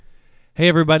Hey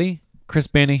everybody, Chris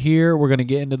Banna here. We're going to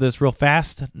get into this real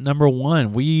fast. Number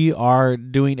one, we are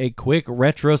doing a quick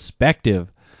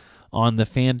retrospective on the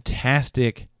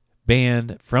fantastic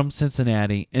band from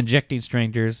Cincinnati, Injecting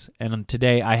Strangers. And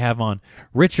today I have on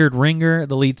Richard Ringer,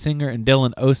 the lead singer, and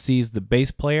Dylan Osees, the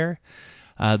bass player.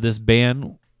 This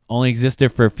band only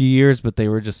existed for a few years, but they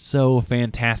were just so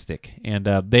fantastic. And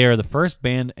they are the first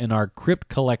band in our Crypt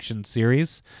Collection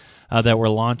series that we're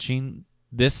launching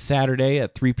this Saturday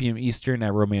at 3 p.m. Eastern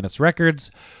at Romanus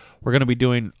Records. We're going to be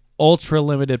doing ultra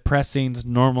limited pressings,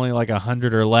 normally like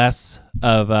 100 or less,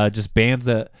 of just bands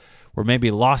that were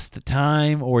maybe lost to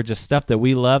time or just stuff that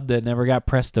we loved that never got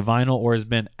pressed to vinyl or has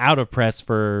been out of press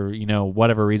for,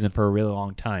 whatever reason for a really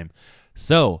long time.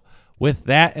 So, with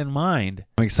that in mind,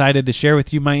 I'm excited to share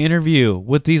with you my interview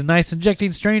with these nice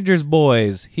Injecting Strangers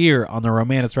boys here on the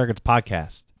Romanus Records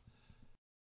podcast.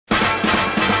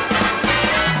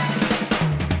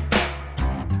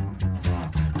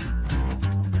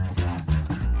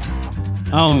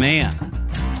 Oh man,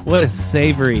 what a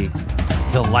savory,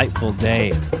 delightful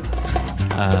day.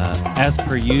 As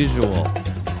per usual,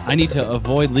 I need to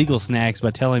avoid legal snacks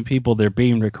by telling people they're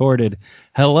being recorded.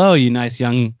 Hello, you nice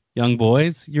young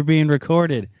boys. You're being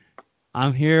recorded.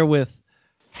 I'm here with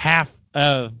half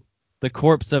of the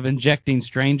corpse of Injecting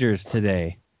Strangers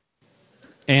today.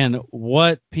 And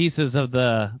what pieces of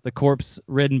the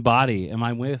corpse-ridden body am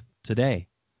I with today?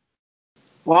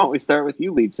 Why don't we start with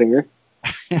you, lead singer?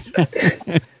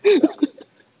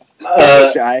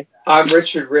 Shy. I'm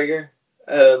Richard Ringer,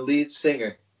 lead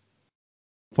singer.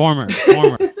 Former.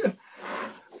 Oh,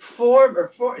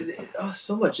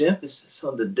 so much emphasis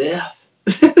on the death.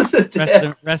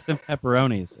 Rest in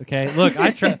pepperonis. Okay. Look,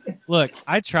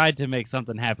 I tried to make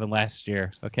something happen last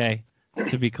year. Okay.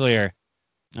 To be clear.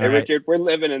 Hey, right. Richard, we're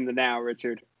living in the now,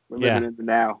 Richard. We're living in the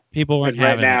now. People weren't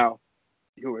having right now.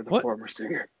 You were the former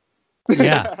singer.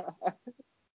 Yeah.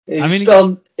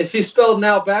 If you spell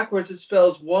now backwards, it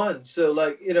spells one. So,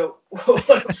 what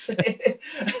I'm saying.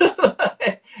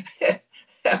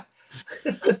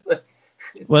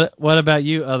 What about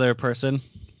you, other person?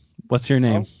 What's your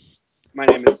name? My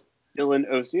name is Dylan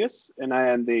Osees, and I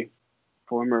am the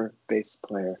former bass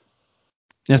player.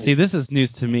 Now, see, this is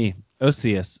news to me.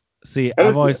 Osees. See,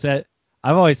 I've always said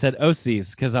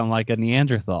Osees because I'm like a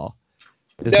Neanderthal.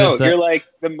 You're like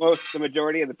the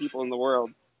majority of the people in the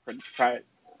world try it.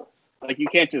 Like, you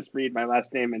can't just read my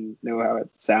last name and know how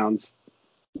it sounds.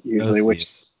 Usually, which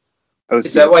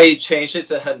is that why you changed it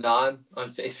to Hanan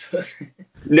on Facebook?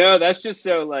 No, that's just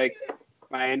so my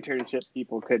internship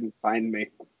people couldn't find me.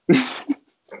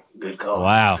 Good call.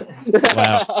 Wow.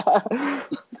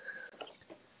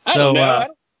 I don't know.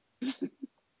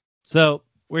 So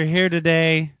we're here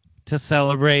today to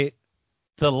celebrate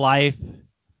the life,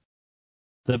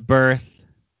 the birth,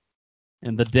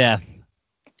 and the death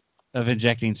of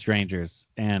Injecting Strangers,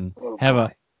 and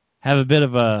have a bit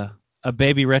of a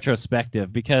baby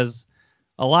retrospective, because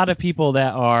a lot of people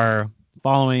that are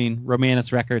following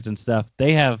Romanus Records and stuff,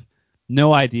 they have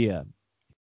no idea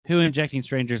who Injecting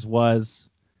Strangers was,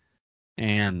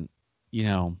 and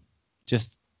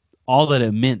just all that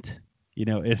it meant,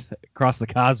 across the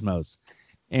cosmos.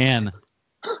 And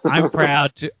I'm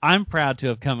proud to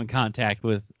have come in contact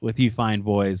with you fine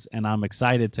boys, and I'm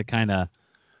excited to kind of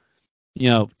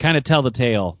tell the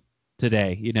tale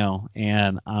today,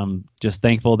 and I'm just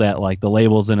thankful that the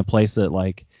label's in a place that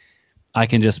I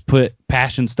can just put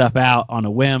passion stuff out on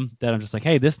a whim, that I'm just like,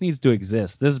 hey, this needs to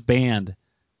exist. This band,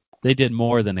 they did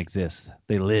more than exist.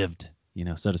 They lived,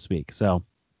 so to speak. So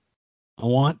I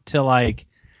want to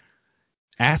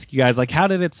ask you guys, how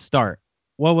did it start?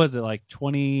 What was it,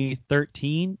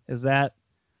 2013? Is that,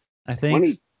 I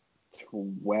think?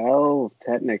 2012,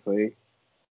 technically.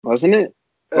 Wasn't it?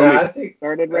 I think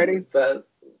started writing.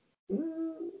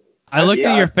 I looked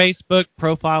at your Facebook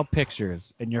profile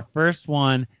pictures, and your first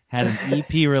one had an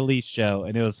EP release show,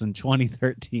 and it was in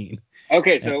 2013.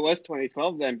 Okay, so it was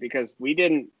 2012 then, because we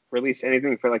didn't release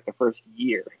anything for the first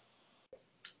year.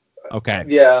 Okay.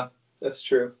 Yeah, that's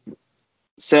true.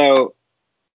 So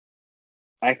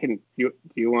I can. Do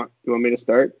you want me to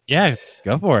start? Yeah,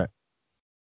 go for it.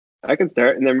 I can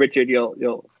start, and then Richard,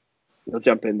 you'll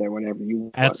jump in there whenever you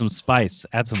want. Add some spice.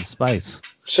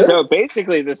 Sure. So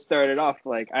basically, this started off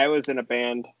I was in a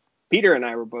band. Peter and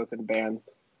I were both in a band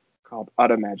called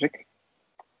Automagic.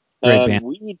 Great band.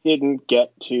 We didn't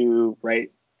get to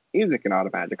write music in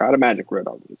Automagic. Automagic wrote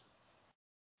all these.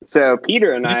 So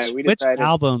Peter and we decided. Which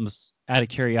albums, out of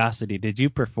curiosity, did you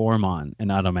perform on in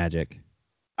Automagic?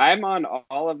 I'm on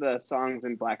all of the songs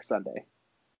in Black Sunday.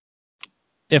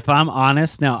 If I'm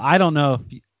honest, now I don't know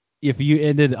if you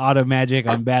ended Automagic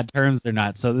on bad terms or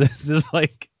not. So this is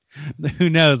Who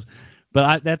knows?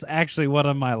 But that's actually one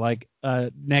of my like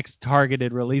next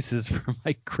targeted releases for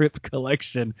my Crypt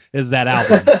collection is that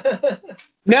album.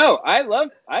 No, I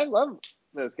love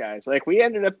those guys. Like we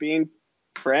ended up being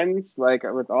friends. Like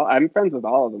I'm friends with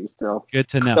all of them still. Good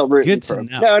to know. Still rooting Good for to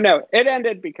them. know. No, it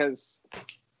ended because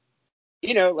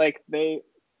like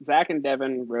Zach and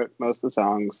Devin wrote most of the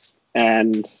songs,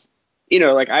 and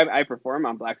like I perform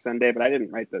on Black Sunday, but I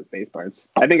didn't write those bass parts.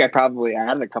 I think I probably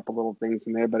added a couple little things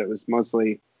in there, but it was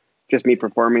mostly just me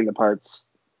performing the parts.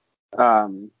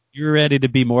 You're ready to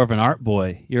be more of an art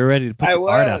boy. You're ready to put the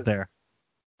art out there.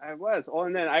 I was. Well,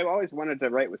 and then I always wanted to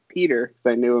write with Peter because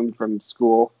I knew him from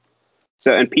school.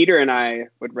 So, and Peter and I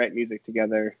would write music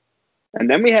together. And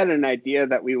then we had an idea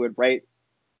that we would write,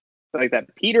 like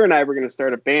that Peter and I were going to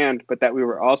start a band, but that we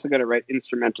were also going to write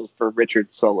instrumentals for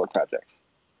Richard's solo project.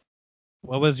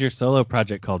 What was your solo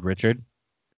project called, Richard?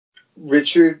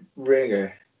 Richard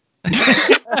Ringer. It's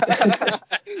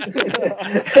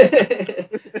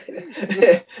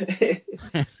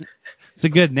a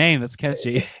good name. That's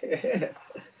catchy.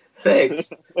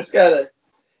 Thanks. It's got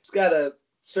a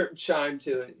certain chime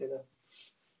to it,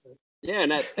 Yeah,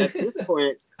 and at this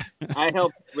point, I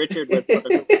helped Richard with.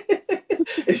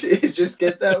 You just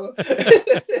get that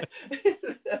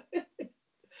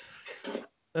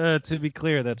one? To be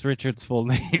clear, that's Richard's full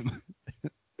name.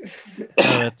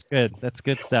 That's good. That's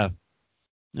good stuff.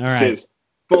 All right. His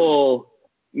full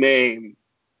name.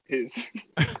 His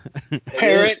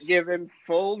parent given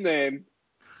full name.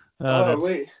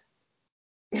 Wait.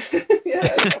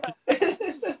 Yeah.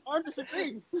 I'm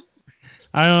disagreeing.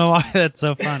 I don't know why that's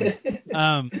so funny.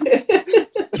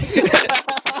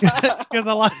 Because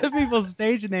a lot of people's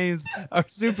stage names are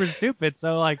super stupid.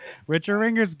 So like Richard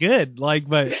Ringer's good. Like,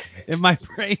 but in my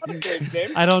brain,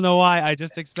 I don't know why. I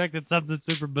just expected something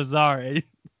super bizarre.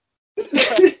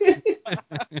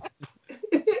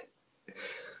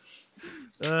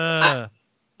 I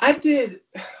did.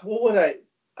 What would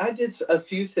I did a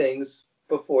few things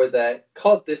before that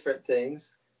called different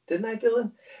things, didn't I,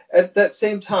 Dylan? At that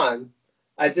same time,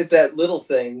 I did that little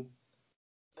thing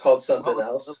called something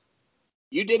else.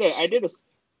 You did it. I did a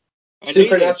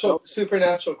Supernatural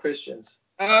Christians.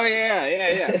 Oh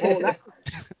yeah. Well,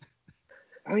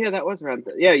 that was around.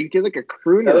 Yeah, you did like a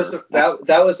crooner.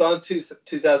 That was on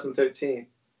 2013.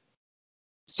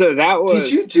 So that was.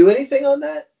 Did you do anything on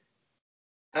that?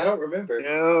 I don't remember.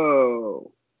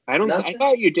 No, I don't. Nothing? I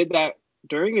thought you did that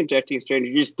during Injecting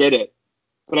Strangers. You just did it,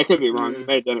 but I could be wrong. You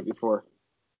might have done it before.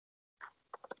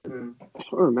 I don't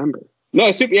remember. No,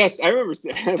 yes, I remember.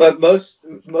 But most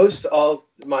all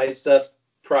my stuff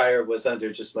prior was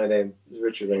under just my name,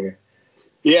 Richard Ringer.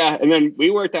 Yeah, and then we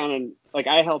worked on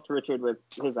I helped Richard with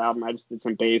his album. I just did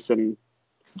some bass, and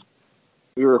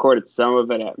we recorded some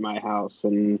of it at my house,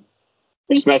 and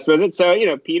we just messed with it. So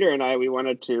Peter and I, we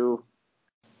wanted to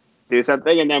do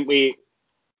something, and then we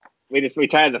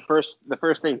tried the first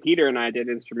thing Peter and I did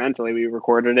instrumentally. We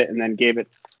recorded it and then gave it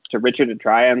to Richard to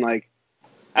try, and I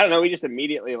don't know, we just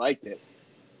immediately liked it.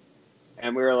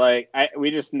 And we were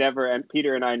we just never, and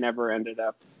Peter and I never ended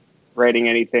up writing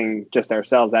anything just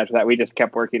ourselves after that. We just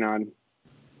kept working on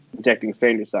Injecting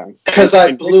Stranger songs. Because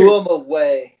I blew them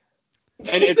away.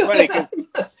 And it's funny, because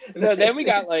then we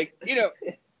got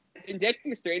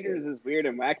Injecting Strangers is weird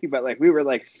and wacky, but we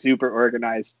were super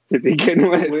organized to begin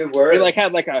with. We were. We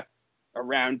had a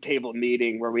round table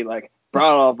meeting where we brought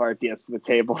all of our ideas to the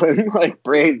table and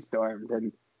brainstormed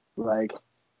and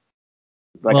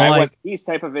I want these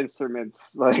type of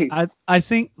instruments. I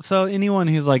think so. Anyone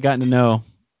who's gotten to know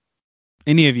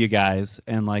any of you guys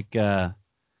and that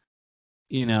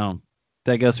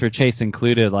goes for Chase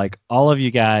included. All of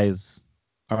you guys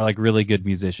are really good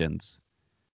musicians,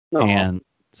 and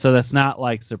so that's not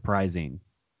surprising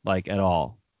at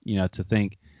all. To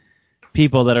think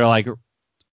people that are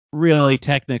really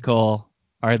technical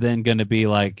are then going to be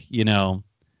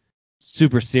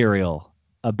super serial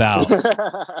about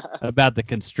the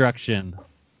construction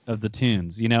of the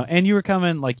tunes, and you were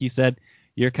coming, like you said,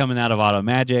 you're coming out of Auto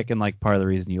Magic, and part of the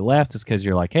reason you left is because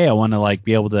you're hey, I want to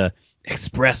be able to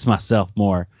express myself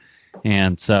more,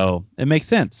 and so it makes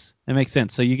sense.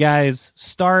 So you guys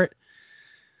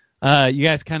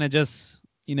kind of just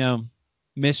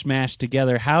mishmash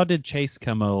together. How did Chase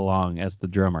come along as the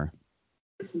drummer?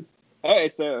 Okay,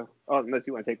 so unless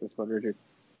you want to take this one, Richard,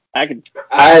 I could.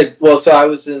 I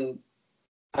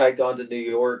had gone to New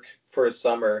York for a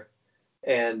summer,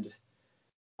 and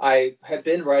I had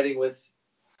been writing with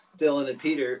Dylan and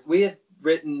Peter. We had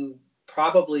written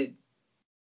probably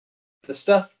the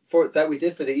stuff that we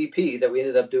did for the EP that we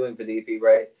ended up doing for the EP,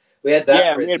 right? We had that.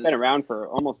 Yeah, we had been around for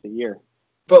almost a year.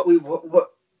 But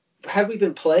had we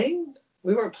been playing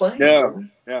We weren't playing. No.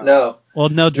 No. Well,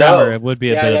 no drummer. It would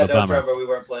be a bit of a no bummer. drummer. We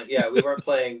weren't playing. Yeah, we weren't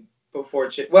playing before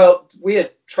Chase. Well, we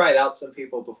had tried out some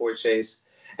people before Chase,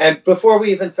 and before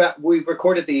we even we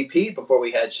recorded the EP before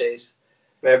we had Chase.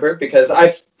 Remember? Because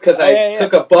I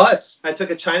took a bus. I took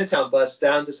a Chinatown bus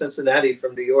down to Cincinnati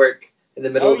from New York in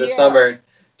the middle of the summer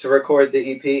to record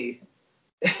the EP.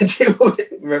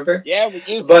 Remember? Yeah, we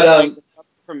used that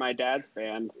from my dad's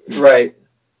band. Right.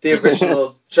 The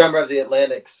original drummer of the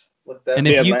Atlantics. And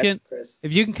if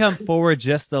you can come forward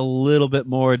just a little bit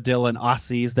more, Dylan,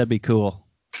 Aussies, that'd be cool.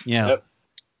 Yeah. Yep.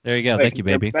 There you go. Thank you,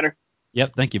 baby. Better.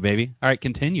 Yep. Thank you, baby. All right,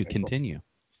 continue.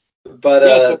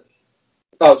 But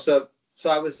so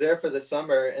I was there for the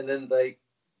summer, and then like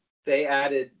they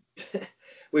added,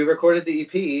 we recorded the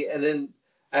EP, and then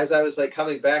as I was like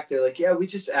coming back, they're like, yeah, we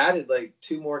just added like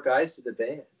 2 more guys to the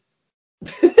band,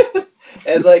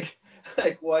 and like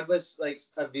one was like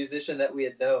a musician that we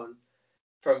had known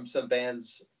from some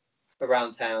bands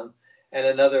around town, and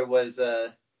another was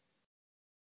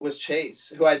Chase,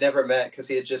 who I'd never met because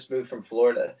he had just moved from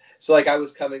Florida. So like I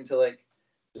was coming to like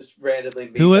just randomly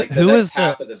meet the next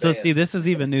half of the band. So see, this is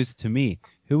even news to me.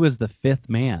 Who was the 5th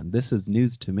man? This is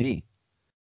news to me.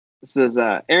 This was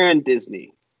Aaron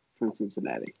Disney from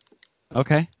Cincinnati.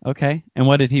 Okay. And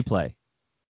what did he play?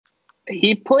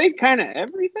 He played kind of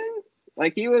everything.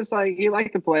 Like he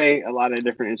liked to play a lot of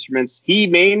different instruments. He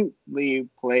mainly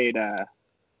played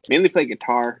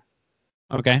guitar.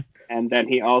 Okay. And then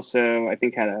he also, I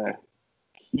think, had a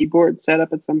keyboard set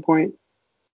up at some point.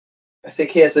 I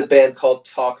think he has a band called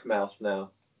Talkmouth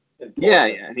now. Yeah,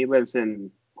 and he lives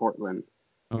in Portland.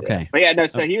 Okay. But yeah, no,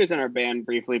 so he was in our band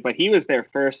briefly, but he was there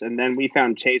first, and then we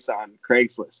found Chase on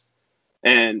Craigslist.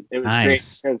 And it was great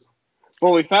because,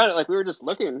 well, we found it, like, we were just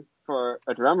looking for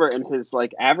a drummer, and his,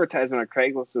 like, advertisement on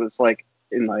Craigslist was, like,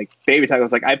 in, like, baby talk, it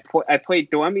was like, I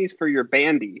played Dwummies for your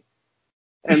bandy.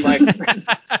 And, like,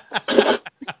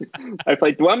 I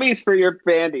played Dwummies for your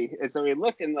bandy. And so we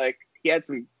looked, and, like, he had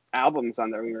some albums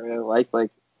on there we really liked,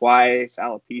 like Wise,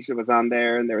 Alopecia was on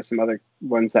there, and there were some other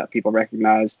ones that people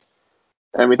recognized.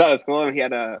 And we thought it was cool, and he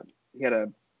had a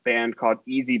band called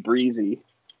Easy Breezy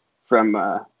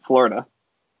from Florida.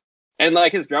 And,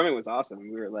 like, his drumming was awesome.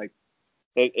 We were, like,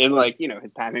 like, you know,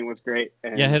 his timing was great.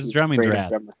 And yeah, his drumming's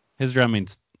rad. His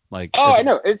drumming's, like... Oh, I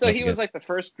know. And so he was, like, the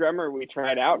first drummer we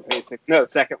tried out, basically. No,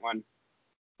 the second one.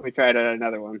 We tried out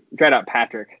another one. We tried out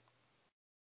Patrick.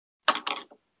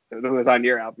 It was on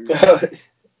your album.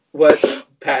 What?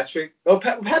 Patrick? Oh,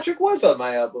 Patrick was on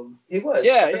my album. He was.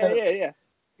 Yeah.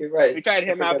 You're right. We tried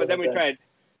him out, but then we tried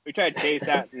Chase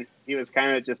out, and he was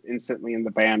kind of just instantly in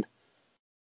the band.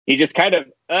 He just kind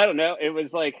of, I don't know, it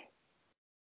was like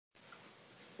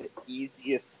the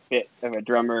easiest fit of a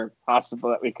drummer possible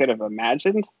that we could have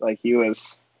imagined. Like he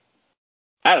was,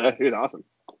 I don't know, he was awesome.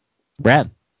 Brad.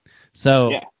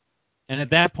 So, yeah. And at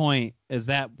that point, is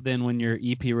that then when your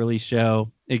EP release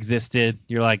show existed?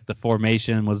 You're like, the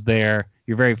formation was there,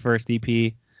 your very first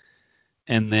EP.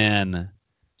 And then,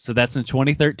 so that's in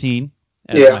 2013,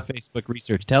 as my Facebook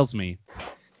research tells me.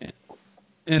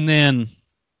 And then,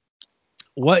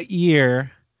 what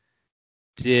year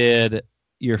did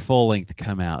your full length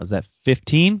come out? Is that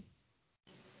 15?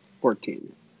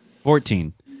 14.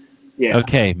 Yeah.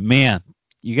 Okay, man.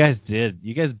 You guys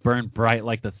burned bright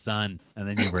like the sun, and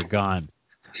then you were gone.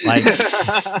 Like,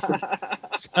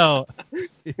 so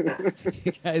you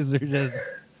guys are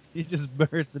you just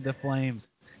burst into flames,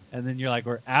 and then you're like,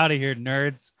 we're out of here,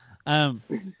 nerds.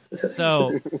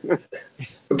 So the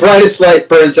brightest light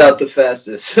burns out the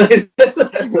fastest. Flash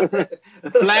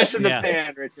in the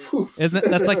pan, Richard.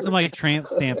 That's like some like tramp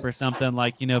stamp or something,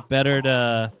 like, you know, better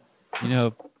to, you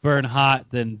know, burn hot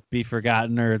than be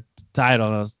forgotten, or I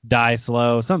don't know, die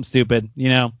slow, something stupid, you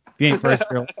know. If you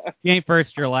ain't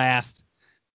first, you're last,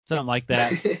 something like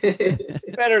that.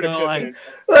 Better to so, cook like, it.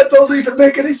 That don't even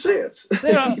make any sense.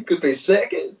 Yeah. You could be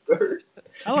second, first.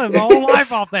 I live my whole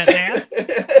life off that,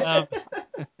 Dad.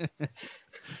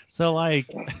 So, like,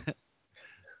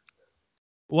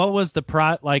 what was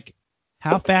the like?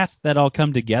 How fast that all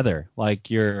come together? Like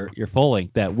your full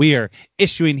length that we are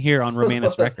issuing here on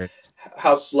Romanus Records.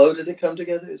 How slow did it come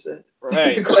together? Is that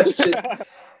right? the question?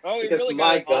 Oh, because really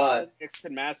my got God, mixed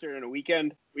and mastered in a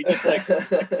weekend. We just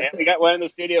we got one in the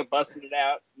studio, busted it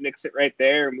out, mixed it right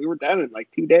there, and we were done in like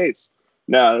 2 days.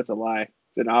 No, that's a lie.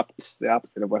 It's the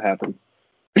opposite of what happened.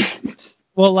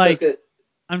 Well, like,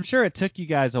 I'm sure it took you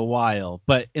guys a while,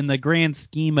 but in the grand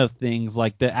scheme of things,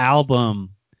 like the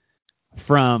album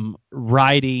from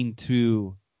writing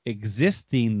to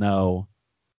existing, though,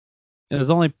 it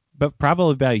was only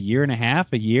probably about a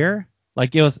year.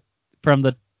 Like, it was from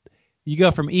you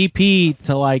go from EP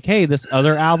to like, hey, this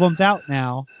other album's out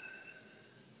now.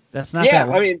 That's not Yeah, that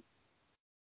long. I mean,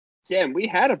 yeah, and we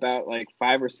had about like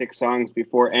 5 or 6 songs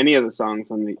before any of the songs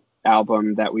on the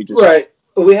album that we just Right.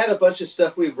 We had a bunch of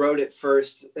stuff we wrote at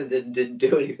first and then didn't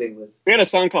do anything with. We had a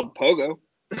song called Pogo.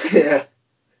 Yeah.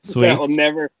 Sweet. That will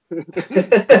never.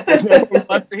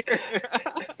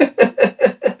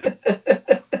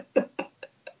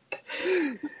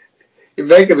 You're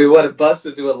making me want to bust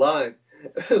into a line.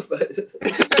 That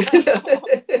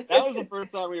was the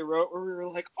first song we wrote where we were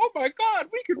like, oh my God,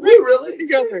 we could We really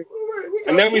together. we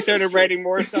And then we started writing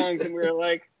more songs and we were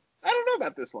like, I don't know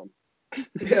about this one.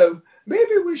 Yeah,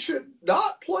 maybe we should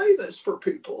not play this for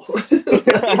people.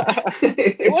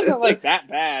 It wasn't like that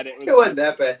bad. It wasn't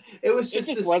that bad. It was It just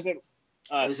just wasn't.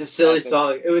 It was a silly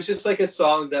song. It was just like a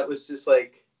song that was just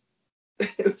like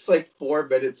it was like 4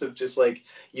 minutes of just like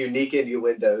unique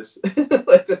innuendos.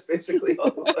 Like that's basically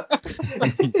all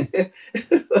it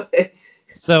was.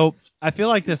 So I feel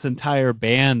like this entire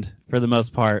band, for the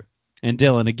most part, and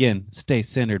Dylan, again, stay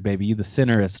centered, baby. You the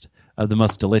centerist of the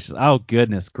most delicious. Oh,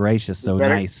 goodness gracious, so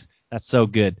nice. That's so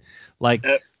good. Like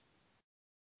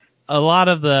a lot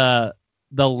of the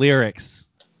lyrics,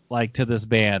 like to this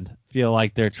band, feel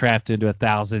like they're trapped into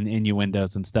 1,000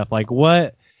 innuendos and stuff. Like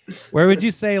where would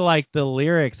you say like the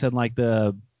lyrics and like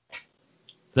the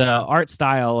art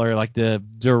style or like the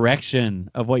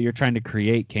direction of what you're trying to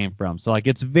create came from? So like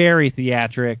it's very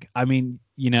theatric. I mean,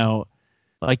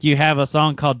 like you have a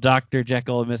song called Dr.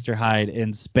 Jekyll and Mr. Hyde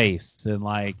in space, and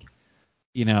like,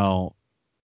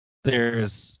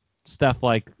 there's stuff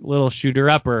like Little Shooter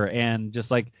Upper and just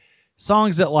like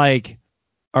songs that like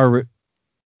are,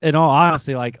 in all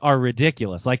honesty, like are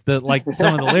ridiculous. Like some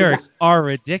of the lyrics are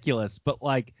ridiculous, but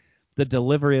like the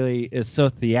delivery is so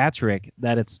theatric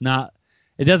that it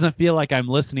doesn't feel like I'm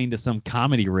listening to some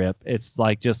comedy rip. It's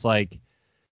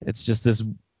just this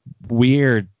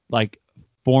weird like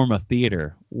form of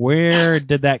theater. Where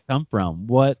did that come from?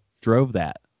 What drove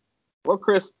that? Well,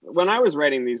 Chris, when I was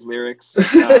writing these lyrics,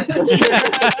 full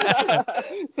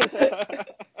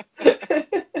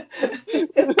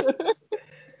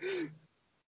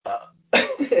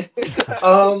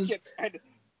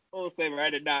disclaimer, I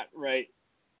did not write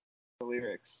the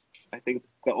lyrics. I think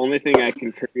the only thing I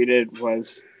contributed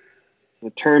was the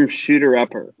term shooter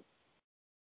upper.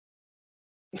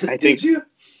 Did you?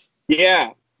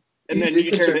 Yeah. And then you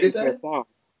turned it into that? a song.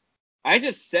 I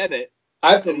just said it.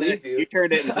 I believe you. You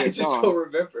turned it into a song. I just don't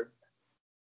remember.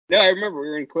 No, I remember we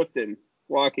were in Clifton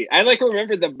walking. I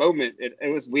remember the moment.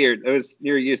 It was weird. It was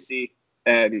near UC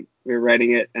and we were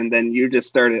writing it, and then you just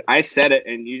started. I said it,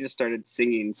 and you just started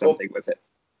singing something with it.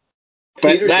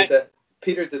 Peter did that.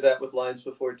 Peter did that with lines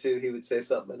before too. He would say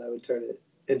something, and I would turn it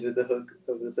into the hook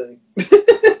of the thing.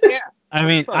 Yeah. I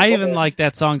mean, I even like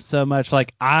that song so much.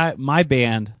 Like my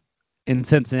band in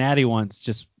Cincinnati once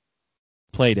just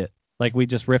played it. Like we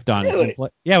just riffed on it.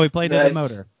 Yeah, we played it at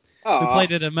Motor. Aww. We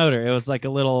played it at Motor. It was like a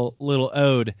little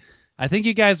ode. I think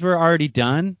you guys were already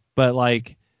done, but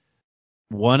like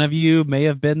one of you may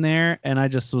have been there, and I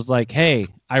just was like, hey,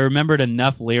 I remembered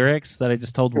enough lyrics that I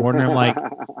just told Warner, I'm like,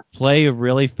 play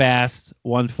really fast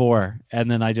 1/4, and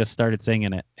then I just started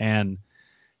singing it, and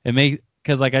it made,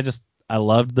 because like I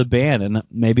loved the band, and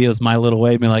maybe it was my little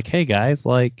way of being like, hey guys,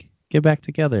 like get back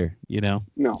together, No.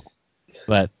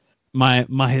 But my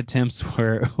attempts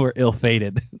were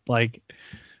ill-fated. Like,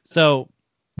 so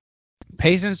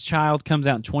Patience Child comes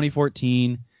out in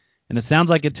 2014, and it sounds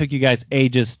like it took you guys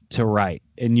ages to write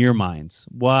in your minds.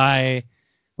 Why?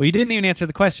 Well, you didn't even answer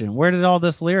the question. Where did all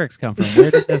this lyrics come from?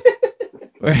 Where did this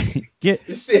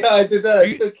You see how I did that?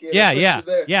 I took you. Yeah.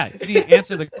 You need to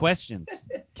answer the questions.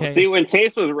 Okay. Well, see, when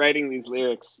Chase was writing these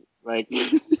lyrics, like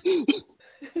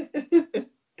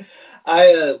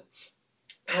I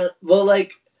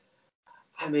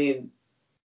mean,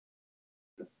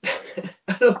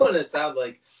 I don't want to sound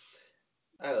like,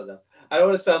 I don't know. I don't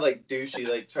want to sound like douchey,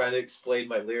 like trying to explain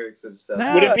my lyrics and stuff.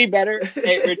 Would it be better,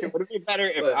 hey Richard? Would it be better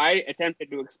if I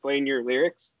attempted to explain your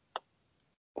lyrics,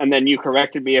 and then you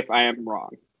corrected me if I am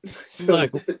wrong?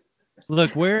 Look,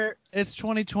 it's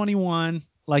 2021.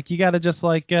 Like you gotta just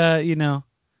like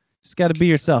just gotta be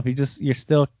yourself. You're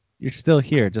still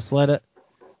here. Just let it.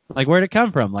 Like, where'd it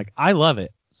come from? Like, I love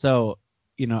it. So,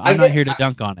 I'm not here to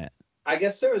dunk on it. I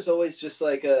guess there was always just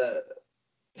like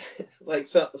like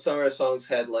some of our songs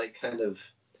had like kind of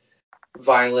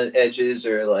violent edges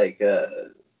or like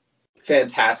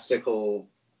fantastical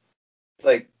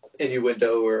like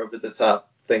innuendo or over the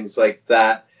top things like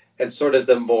that, and sort of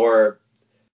the more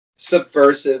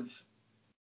subversive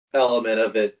element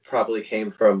of it probably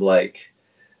came from like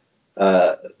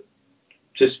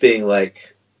just being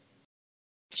like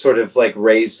sort of like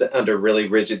raised under really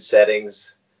rigid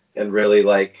settings and really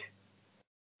like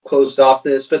closed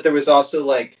offness, but there was also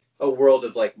like a world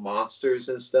of like monsters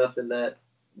and stuff in that,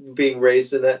 being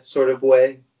raised in that sort of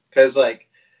way. Because like,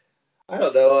 I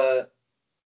don't know,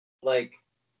 like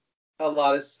a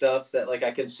lot of stuff that like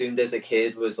I consumed as a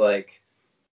kid was like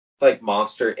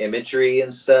monster imagery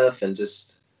and stuff, and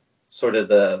just sort of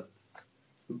the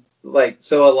like,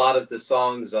 so a lot of the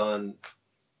songs on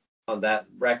that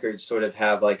record sort of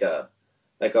have like a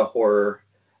horror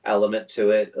element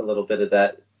to it, a little bit of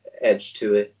that edge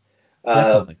to it.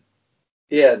 Definitely.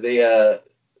 Yeah, the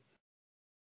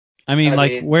I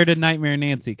mean, where did Nightmare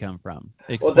Nancy come from?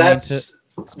 well,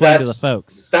 Explain to the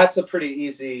folks. That's a pretty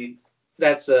easy.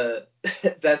 That's a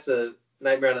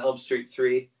Nightmare on Elm Street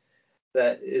 3.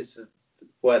 That is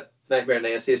what Nightmare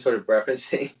Nancy is sort of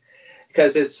referencing,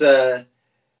 because it's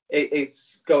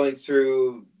going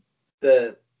through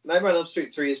the Nightmare on Elm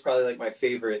Street 3 is probably like my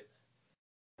favorite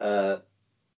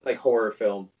like horror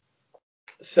film.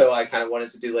 So I kind of wanted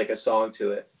to do like a song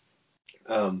to it.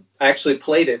 I actually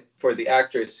played it for the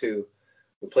actress who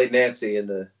played Nancy in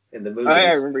the movies. Oh,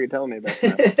 yeah, I remember you telling me about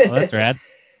that. Oh, that's rad.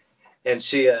 And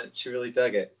she really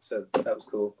dug it, so that was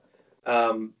cool.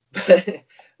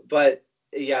 But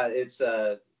yeah, it's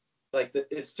like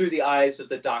it's through the eyes of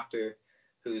the doctor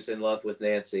who's in love with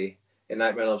Nancy in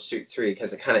Nightmare on Elm Street 3,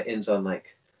 because it kind of ends on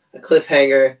like a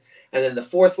cliffhanger, and then the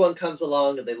fourth one comes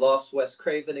along and they lost Wes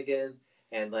Craven again,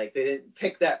 and like they didn't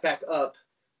pick that back up.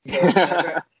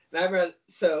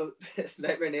 So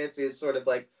Nightmare Nancy is sort of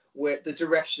like where the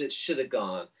direction it should have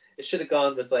gone. It should have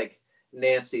gone with like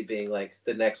Nancy being like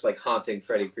the next like haunting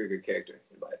Freddy Krueger character,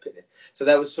 in my opinion. So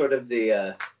that was sort of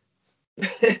the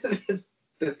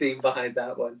the theme behind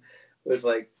that one, was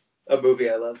like a movie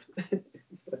I loved.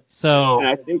 So And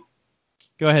I think.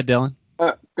 Go ahead, Dylan.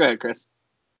 Go ahead, Chris.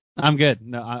 I'm good.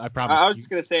 No, I promise. I was just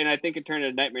gonna say, and I think it turned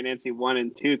into Nightmare Nancy 1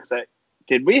 and 2, because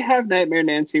did we have Nightmare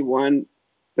Nancy 1?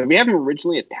 Did we have them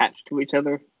originally attached to each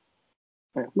other?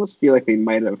 I almost feel like we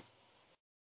might have,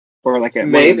 or like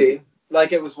maybe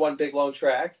like it was one big long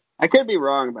track. I could be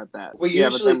wrong about that. We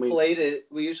usually played it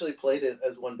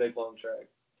as one big long track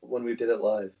when we did it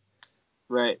live.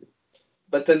 Right.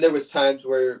 But then there was times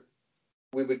where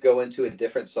we would go into a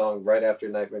different song right after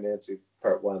Nightmare Nancy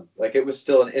Part 1. Like it was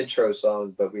still an intro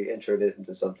song, but we introed it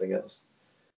into something else.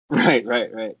 Right.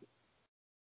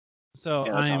 So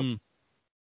yeah,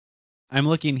 I'm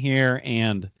looking here,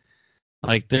 and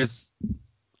like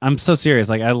I'm so serious.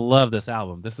 Like I love this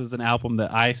album. This is an album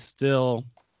that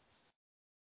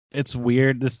it's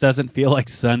weird. This doesn't feel like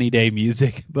sunny day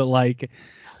music, but like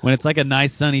when it's like a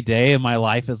nice sunny day and my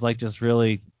life is like just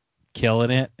really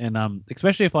killing it, and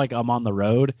especially if like I'm on the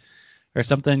road or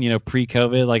something,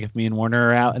 pre-COVID, like if me and Warner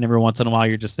are out, and every once in a while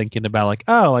you're just thinking about like,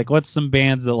 oh, like what's some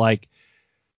bands that like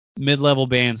mid-level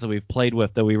bands that we've played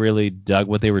with that we really dug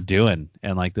what they were doing,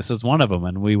 and like this is one of them,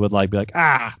 and we would like be like,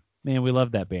 man, we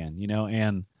love that band,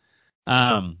 and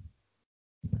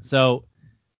so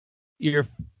your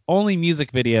only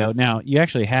music video, now you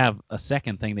actually have a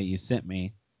second thing that you sent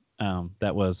me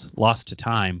that was Lost to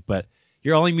Time, but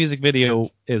your only music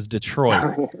video is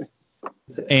Detroit.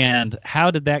 And how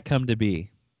did that come to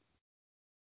be?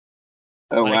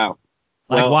 Oh, wow.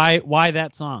 Like, why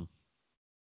that song?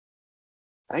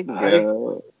 I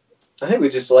think we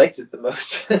just liked it the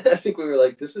most. I think we were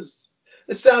like, this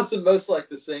sounds the most like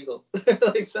the single. I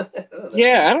don't know.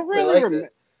 Yeah, I don't really remember.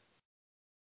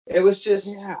 It was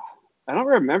just. Yeah, I don't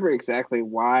remember exactly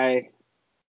why.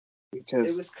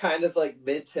 Because it was kind of like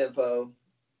mid-tempo.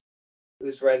 It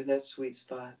was right in that sweet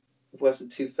spot. It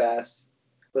wasn't too fast.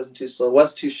 It wasn't too slow. It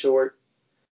wasn't too short.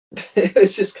 It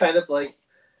was just kind of like,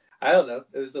 I don't know.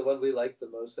 It was the one we liked the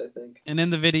most, I think. And in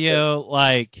the video,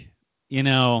 like,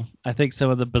 I think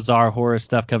some of the bizarre horror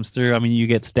stuff comes through. I mean, you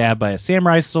get stabbed by a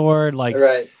samurai sword, like.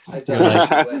 Right.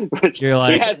 You're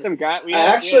like. We had some guy.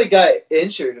 I actually got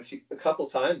injured a couple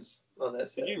times on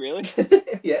that set. Did you really?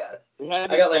 Yeah.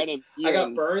 I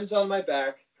got burns on my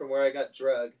back from where I got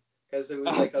drugged, because it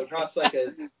was like across like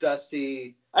a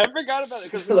dusty. I forgot about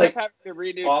it because we like kept having to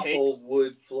redo awful takes.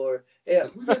 Wood floor. Yeah,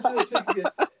 we got to do the take again.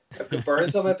 I have the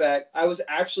burns on my back. I was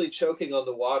actually choking on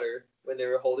the water when they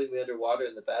were holding me underwater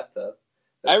in the bathtub.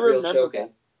 That's real choking.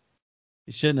 That.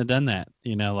 You shouldn't have done that.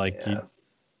 You're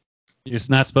just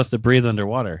not supposed to breathe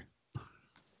underwater.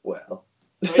 Well.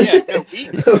 Oh, yeah,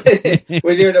 no,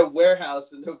 when you're in a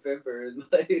warehouse in November, and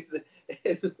like,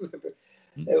 it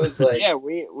was like. Yeah,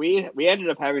 we ended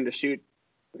up having to shoot.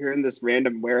 We were in this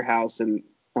random warehouse on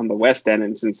the West End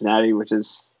in Cincinnati, which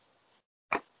is,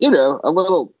 a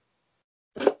little.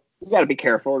 You got to be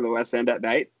careful in the West End at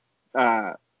night.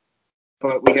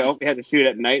 but we had to shoot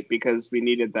at night because we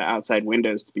needed the outside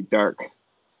windows to be dark.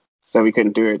 So we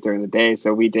couldn't do it during the day.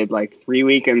 So we did like 3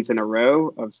 weekends in a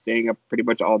row of staying up pretty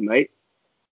much all night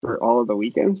for all of the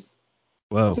weekends.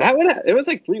 Whoa. Is that what it was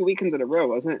like 3 weekends in a row,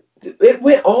 wasn't it? It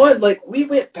went on, like, we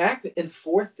went back and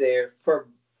forth there for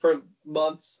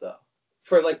months, though.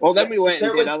 For like, Well, then we went and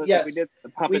there did was, other yes, we did the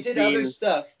we puppet did scene. other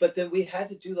stuff, but then we had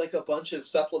to do like a bunch of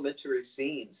supplementary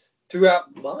scenes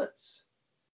throughout months.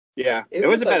 Yeah. It It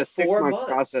was was about like a 6 4 month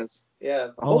months. process. Yeah.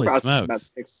 The whole Holy process was about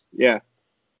smokes. 6. Yeah.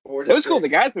 4 It to was cool. 6. The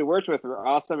guys we worked with were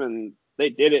awesome, and they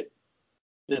did it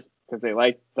just because they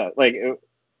liked that. Like we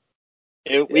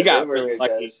Yeah, got they were really good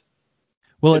lucky. guys.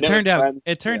 Well, And it turned was out fun.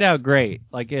 it turned out great.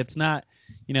 Like it's not,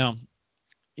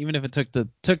 even if it took the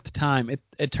time,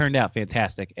 it turned out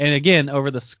fantastic. And again,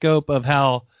 over the scope of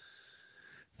how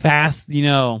fast,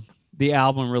 the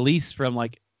album released from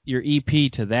like your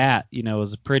EP to that,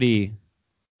 was a pretty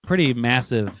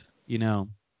massive,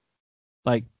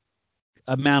 like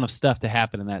amount of stuff to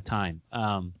happen in that time.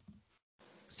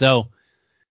 So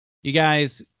you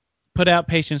guys put out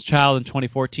Patience Child in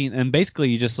 2014, and basically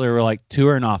you just sort of were like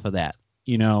touring off of that,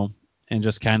 and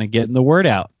just kind of getting the word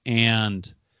out.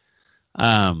 And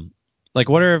like,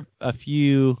 what are a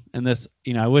few, and this,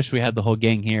 I wish we had the whole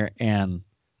gang here, and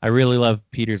I really love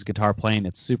Peter's guitar playing.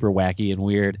 It's super wacky and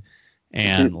weird.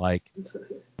 And like,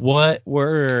 what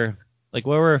were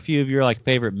a few of your like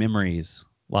favorite memories,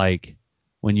 like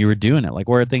when you were doing it? Like,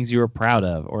 what are things you were proud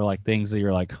of, or like things that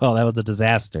you're like, oh, that was a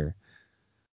disaster?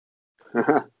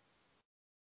 I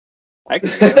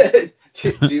can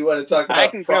go. Do you want to talk about I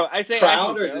can go. I say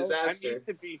proud I can or go. disaster?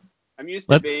 I'm used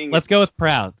to being. Let's go with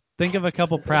proud. Think of a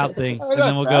couple proud things, I'll and go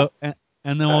then we'll proud. go,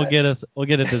 and then Alright. we'll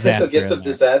get a disaster. Get some in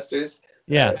there. disasters.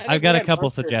 Yeah, Alright. I've got we a had couple one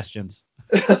for- suggestions.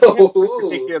 We had one Ooh.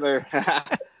 particular. We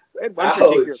had one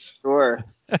particular Ouch. tour.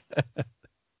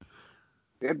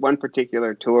 We had one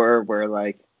particular tour where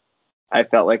like I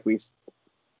felt like we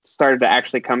started to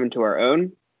actually come into our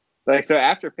own. Like, so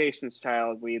after Patience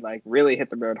Child, we like really hit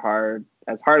the road hard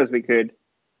as we could.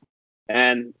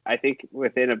 And I think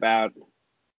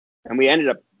and we ended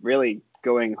up really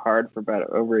going hard for about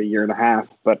over a year and a half,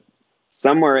 but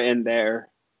somewhere in there,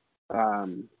 I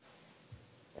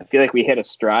feel like we hit a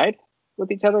stride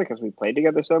with each other because we played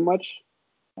together so much.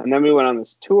 And then we went on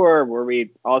this tour where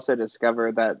we also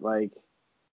discovered that, like,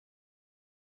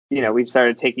 we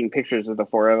started taking pictures of the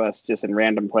four of us just in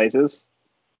random places.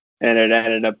 And it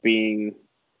ended up being,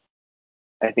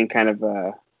 I think, kind of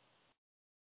a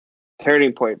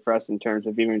turning point for us in terms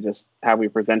of even just how we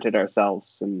presented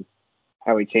ourselves and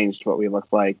how we changed what we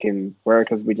looked like. And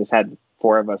because we just had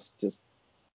four of us just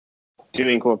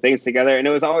doing cool things together. And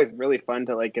it was always really fun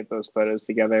to like get those photos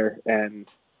together and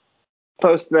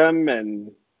post them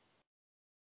and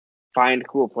find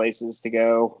cool places to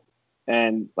go.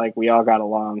 And like we all got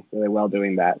along really well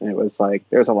doing that. And it was like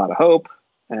there was a lot of hope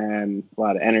and a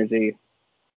lot of energy.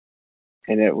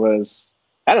 And it was,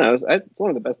 I don't know, it's one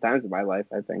of the best times of my life,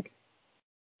 I think,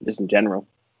 just in general.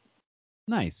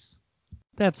 Nice.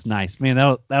 That's nice, man.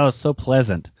 That was so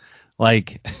pleasant.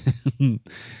 Like,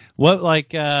 what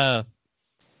were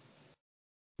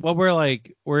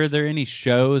there any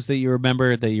shows that you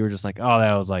remember that you were just like, oh,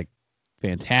 that was like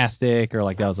fantastic, or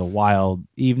like that was a wild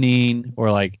evening,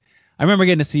 or like I remember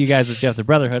getting to see you guys with Jeff the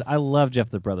Brotherhood. I love Jeff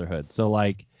the Brotherhood, so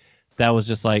like that was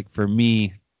just like for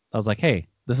me, I was like, hey,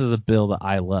 this is a bill that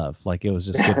I love. Like it was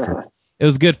just it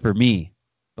was good for me.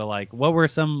 But like, what were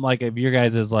some like of your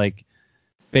guys' like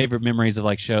favorite memories of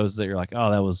like shows that you're like,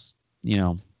 oh, that was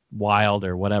wild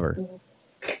or whatever?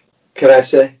 Can I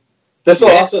say? This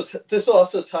will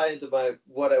also tie into my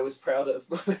what I was proud of.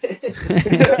 But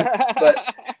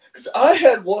because I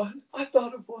had one, I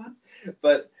thought of one,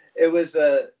 but it was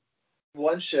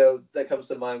one show that comes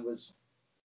to mind was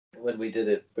when we did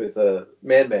it with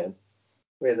Man Man.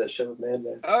 We had that show with Man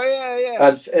Man. Oh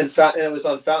yeah. And it was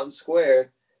on Fountain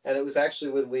Square, and it was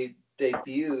actually when we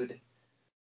debuted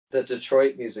the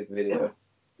Detroit music video.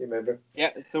 You remember?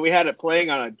 Yeah. So we had it playing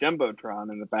on a jumbotron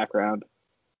in the background.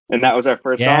 And that was our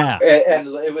first Yeah. song. And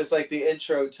it was like the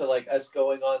intro to like us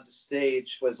going on to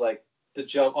stage was like the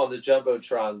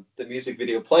jumbotron, the music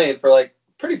video playing for like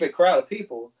pretty big crowd of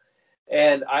people.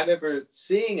 And I remember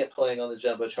seeing it playing on the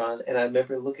jumbotron, and I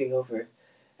remember looking over,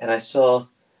 and I saw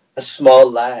a small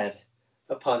lad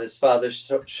upon his father's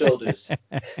shoulders,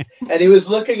 and he was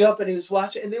looking up and he was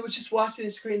watching, and they were just watching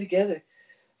the screen together,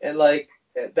 and like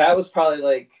that was probably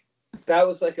like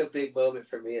a big moment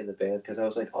for me in the band because I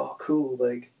was like, oh cool,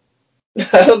 like.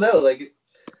 I don't know, like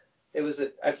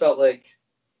I felt like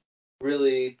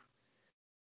really,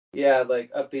 yeah,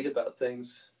 like upbeat about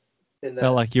things in that.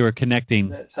 Felt like you were connecting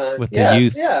that time. with Yeah, the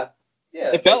youth. yeah,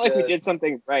 Yeah, it felt like we did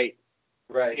something right.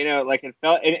 Right. You know, like it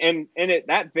felt, and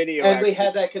that video. And we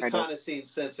had that katana scene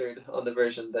censored on the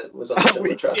version that was on the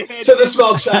Jumbotron. So the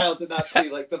small child did not see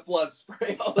like the blood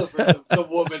spray all over the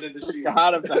woman in the sheet.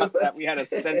 God of that we had a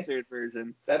censored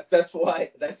version. That's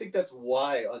why. I think that's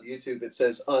why on YouTube it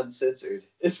says uncensored.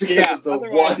 It's because of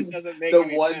the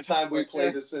one time we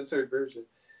played a censored version.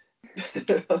 We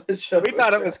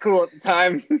thought it was cool at the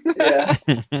time. Yeah.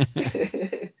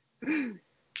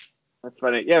 That's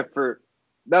funny. Yeah,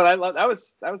 that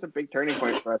was a big turning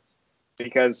point for us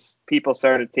because people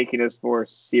started taking us more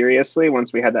seriously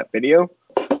once we had that video.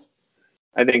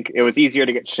 I think it was easier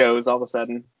to get shows all of a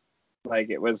sudden. Like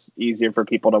it was easier for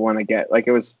people to want to get, like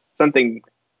it was something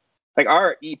like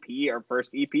our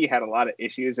first EP had a lot of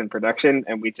issues in production,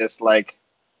 and we just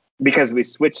because we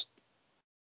switched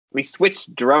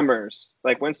drummers.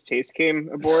 Like once Chase came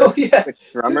aboard, we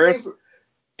switched drummers.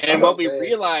 And what we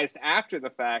realized after the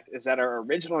fact is that our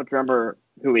original drummer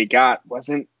who we got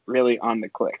wasn't really on the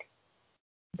click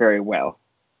very well.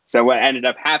 So what ended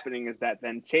up happening is that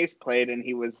then Chase played, and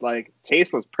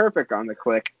Chase was perfect on the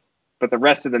click, but the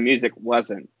rest of the music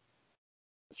wasn't.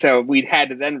 So we had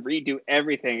to then redo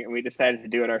everything, and we decided to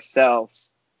do it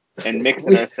ourselves and mix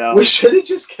it ourselves. We should have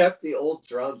just kept the old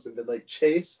drums and been like,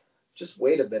 Chase, just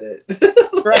wait a minute.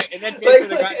 Right, and then Chase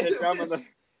would have gotten the drum on the...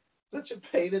 Such a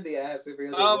pain in the ass. It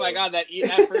really was. My God, that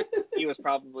first EP was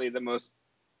probably the most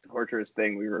torturous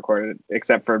thing we recorded,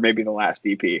 except for maybe the last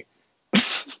EP.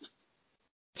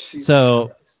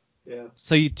 So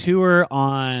you tour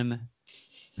on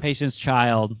Patience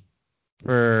Child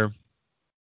for,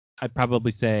 I'd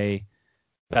probably say,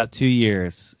 about 2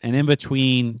 years. And in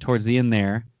between, towards the end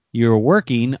there, you were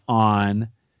working on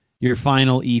your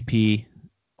final EP.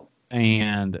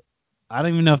 And I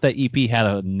don't even know if that EP had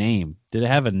a name. Did it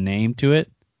have a name to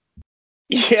it?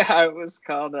 Yeah, it was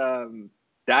called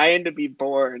Dying to Be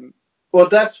Born. Well,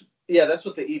 that's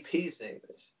what the EP's name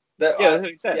is. That's what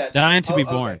he said. Yeah, Dying to Be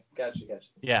Born. Okay. Gotcha.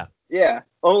 Yeah. Yeah.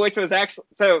 Oh, which was actually...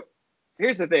 So,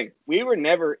 here's the thing. We were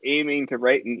never aiming to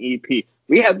write an EP.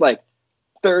 We had,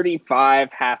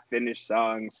 35 half-finished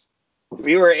songs.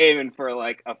 We were aiming for,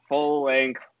 a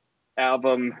full-length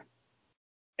album.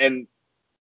 And...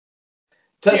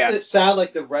 Doesn't it sound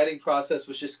like the writing process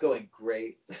was just going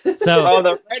great? So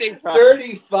the writing process.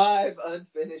 35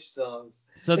 unfinished songs.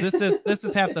 So this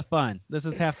is half the fun. This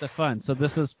is half the fun. So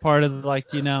this is part of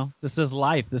this is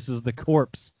life. This is the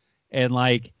corpse. And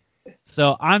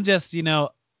so I'm just,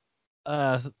 a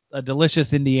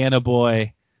delicious Indiana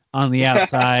boy on the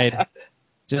outside,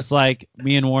 just like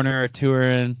me and Warner are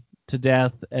touring to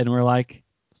death, and we're like,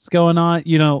 what's going on?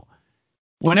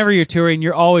 Whenever you're touring,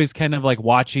 you're always kind of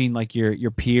watching your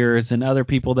peers and other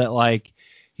people that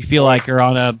you feel like are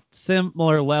on a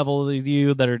similar level to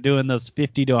you that are doing those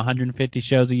 50 to 150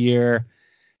 shows a year,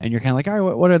 and you're kind of like, all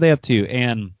right, what are they up to?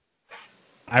 And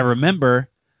I remember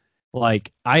I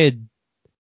had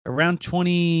around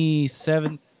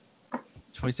 2017,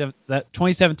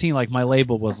 my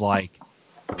label was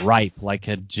ripe,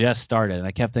 had just started, and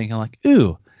I kept thinking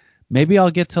ooh, maybe I'll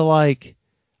get to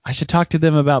I should talk to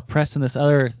them about pressing this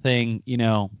other thing,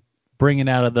 bringing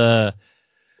out of the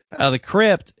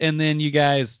crypt. And then you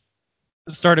guys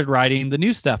started writing the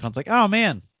new stuff. And I was like, oh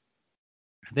man,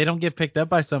 they don't get picked up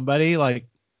by somebody. I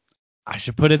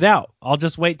should put it out. I'll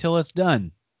just wait till it's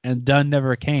done. And done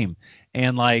never came.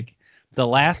 And the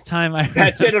last time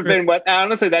that should have been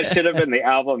honestly, that should have been the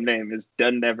album name, is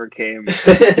Done Never Came. And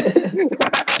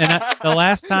the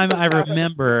last time I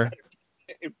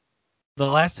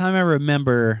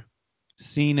remember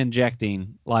seeing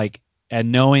Injecting,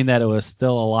 and knowing that it was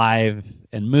still alive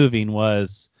and moving,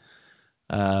 was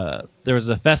there was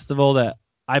a festival that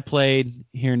I played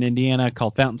here in Indiana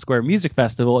called Fountain Square Music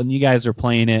Festival, and you guys were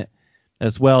playing it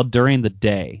as well during the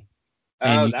day.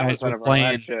 And that was one of our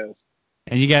last shows.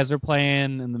 And you guys were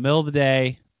playing in the middle of the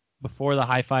day before the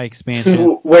Hi-Fi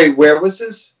expansion. Wait, where was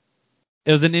this?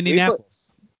 It was in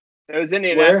Indianapolis. It was in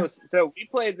Indianapolis. Where? So we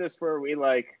played this where we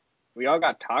all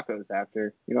got tacos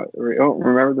after.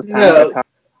 Remember this time? No.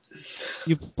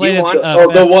 You played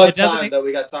the one time that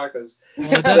we got tacos.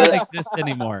 Well, it doesn't exist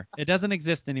anymore. It doesn't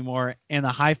exist anymore, and the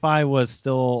Hi-Fi was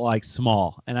still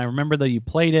small. And I remember that you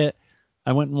played it.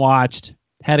 I went and watched,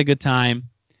 had a good time,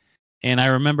 and I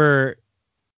remember.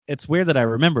 It's weird that I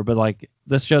remember, but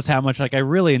this shows how much I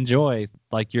really enjoy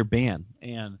your band,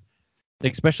 and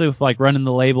especially with running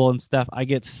the label and stuff. I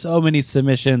get so many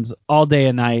submissions all day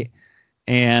and night.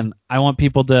 And I want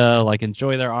people to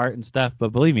enjoy their art and stuff,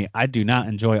 but believe me, I do not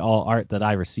enjoy all art that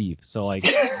I receive. So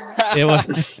it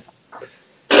was,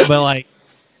 but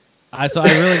so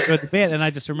I really enjoyed the band, and I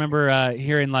just remember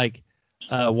hearing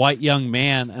White Young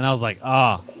Man, and I was like,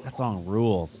 oh, that song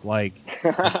rules. Like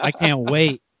I can't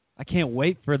wait. I can't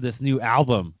wait for this new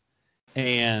album.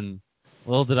 And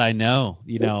little did I know,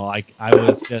 like I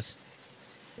was just,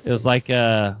 it was like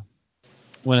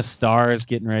when a star is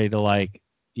getting ready to like,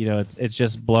 it's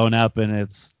just blown up and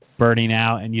it's burning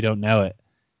out and you don't know it,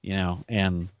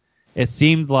 and it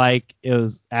seemed like it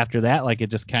was after that, like it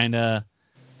just kind of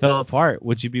fell apart.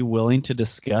 Would you be willing to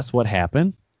discuss what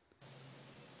happened?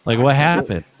 Like what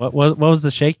happened? What was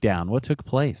the shakedown? What took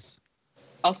place?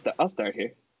 I'll start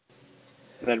here.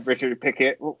 Then Richard would pick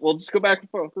it. We'll just go back and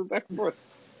forth.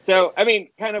 So, I mean,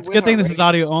 kind of. It's a good thing this is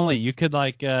audio only. You could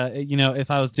like, if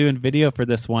I was doing video for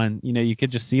this one, you could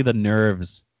just see the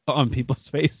nerves on people's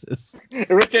faces.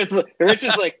 Richard's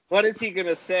like, what is he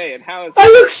gonna say, and how is? I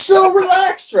look so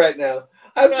relaxed right now.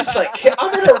 I'm just like,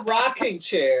 I'm in a rocking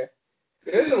chair.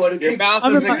 You're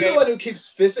the one who keeps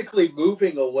physically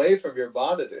moving away from your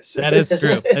monitors. That is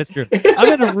true.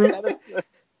 I'm in a room.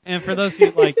 And for those of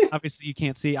you, like, obviously you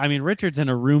can't see, I mean, Richard's in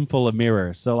a room full of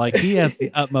mirrors. So, like, he has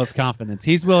the utmost confidence.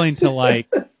 He's willing to,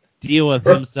 like, deal with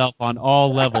himself on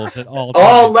all levels at all times.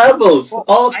 All levels,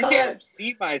 all times. I can't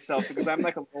see myself because I'm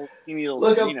like a little teeny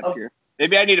little screen up here.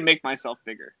 Maybe I need to make myself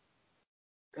bigger.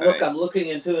 Look, I'm looking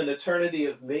into an eternity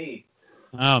of me.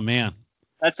 Oh, man.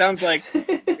 That sounds like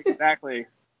exactly.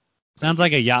 Sounds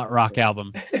like a yacht rock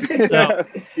album. The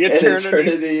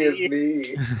eternity of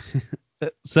me.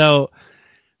 So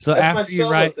that's after my solo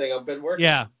you write, thing. I've been working.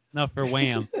 Yeah, no, for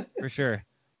Wham, for sure.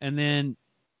 And then,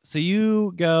 so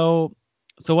you go.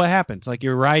 So what happens? Like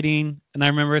you're writing, and I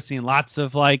remember seeing lots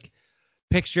of like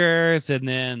pictures, and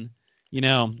then,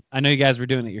 I know you guys were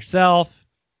doing it yourself,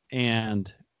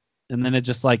 and then it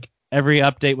just like every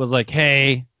update was like,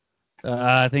 hey,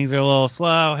 things are a little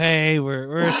slow. Hey,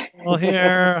 we're still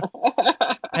here.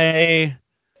 Hey,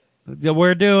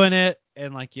 we're doing it,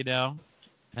 and like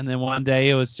and then one day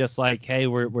it was just like, hey,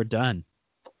 we're done.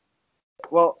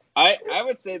 Well, I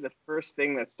would say the first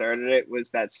thing that started it was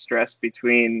that stress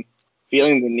between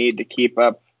feeling the need to keep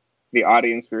up the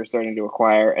audience we were starting to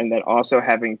acquire and then also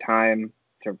having time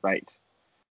to write.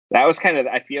 That was kind of,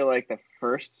 I feel like, the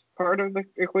first part of the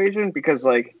equation because,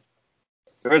 like,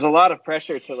 there was a lot of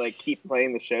pressure to, like, keep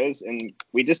playing the shows and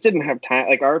we just didn't have time.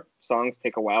 Like, our songs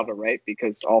take a while to write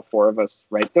because all four of us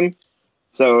write them.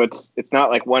 So it's not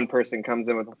like one person comes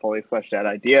in with a fully fleshed out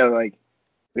idea. Like,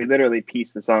 we literally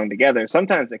piece the song together.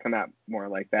 Sometimes they come out more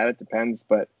like that. It depends.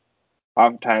 But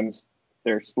oftentimes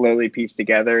they're slowly pieced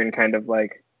together and kind of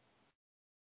like,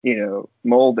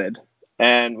 molded.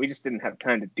 And we just didn't have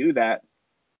time to do that.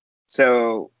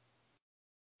 So,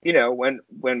 when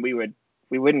we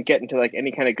wouldn't get into like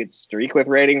any kind of good streak with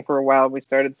writing for a while when we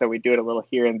started. So we do it a little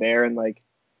here and there. And like,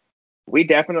 we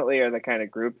definitely are the kind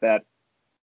of group that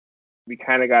we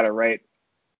kind of got to write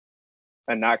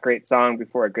a not great song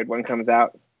before a good one comes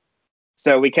out.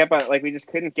 So we kept on, like, we just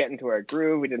couldn't get into our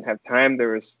groove. We didn't have time.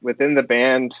 There was within the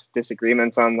band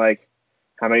disagreements on like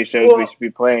how many shows we should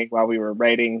be playing while we were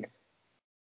writing.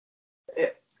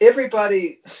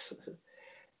 Everybody,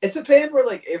 it's a band where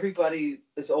like everybody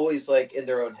is always like in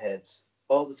their own heads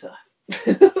all the time.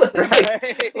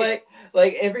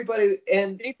 like everybody,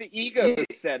 and I think the ego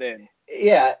set in.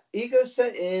 Yeah, ego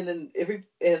set in,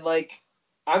 and like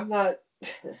I'm not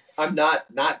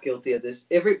guilty of this.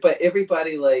 But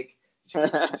everybody like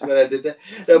that's what I did that.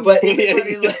 No, but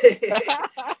everybody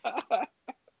like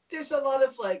there's a lot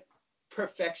of like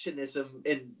perfectionism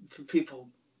in people.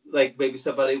 Like maybe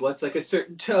somebody wants like a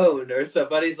certain tone, or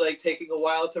somebody's like taking a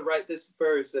while to write this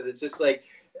verse, and it's just like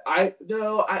I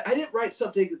didn't write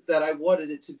something that I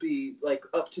wanted it to be like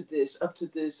up to this,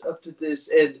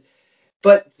 and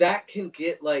but that can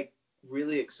get like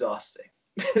really exhausting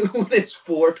when it's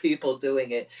four people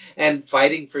doing it and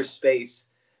fighting for space,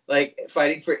 like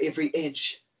fighting for every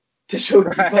inch to show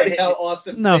everybody how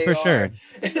awesome they are. For sure.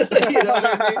 You know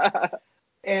what I mean?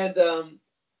 And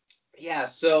yeah,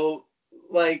 so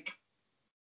like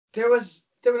there was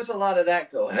a lot of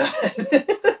that going on.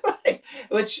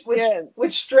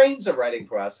 which strains a writing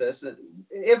process.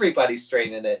 Everybody's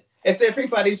straining it. It's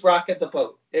everybody's rocking the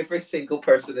boat. Every single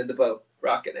person in the boat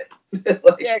rocking it.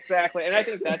 Like, yeah, exactly. And I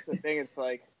think that's the thing. It's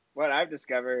like what I've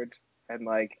discovered, and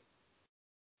like,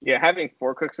 having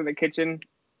four cooks in the kitchen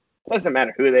doesn't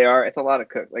matter who they are. It's a lot of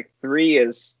cooks. Like 3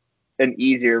 is an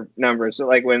easier number. So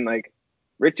like when like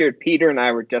Richard, Peter, and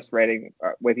I were just writing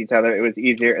with each other, it was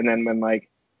easier. And then when like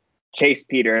Chase,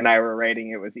 Peter, and I were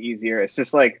writing, it was easier. It's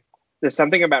just like there's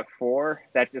something about 4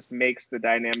 that just makes the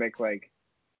dynamic like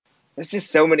there's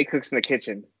just so many cooks in the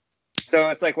kitchen. So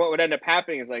it's like what would end up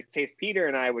happening is like Chase, Peter,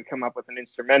 and I would come up with an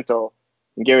instrumental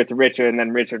and give it to Richard, and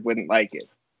then Richard wouldn't like it.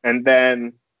 And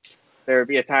then there would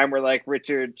be a time where like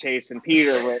Richard, Chase, and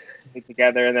Peter would be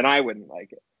together, and then I wouldn't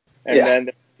like it, and then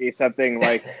there'd be something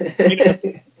like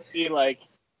be like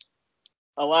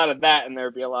a lot of that, and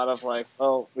there'd be a lot of like,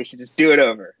 oh, we should just do it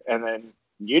over, and then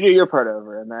you do your part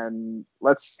over, and then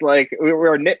let's like we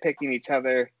were nitpicking each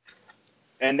other,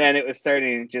 and then it was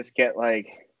starting to just get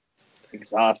like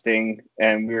exhausting,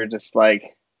 and we were just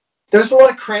like, there's a lot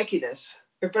of crankiness.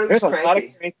 Everybody was there's a lot of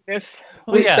cranky. crankiness.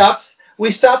 We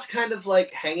stopped kind of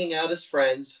like hanging out as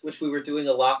friends, which we were doing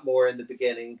a lot more in the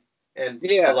beginning and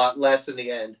a lot less in the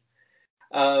end.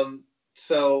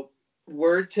 So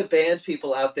word to band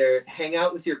people out there, hang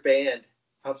out with your band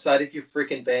outside of your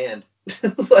freaking band.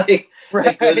 like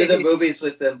go to the movies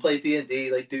with them, play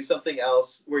D&D, like do something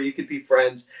else where you could be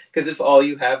friends, because if all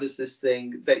you have is this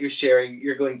thing that you're sharing,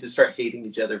 you're going to start hating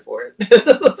each other for it.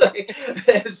 like,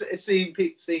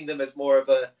 seeing them as more of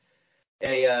a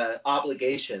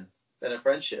obligation than a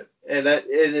friendship, and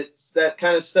it's that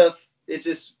kind of stuff. It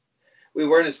just, we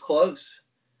weren't as close.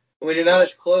 When you're not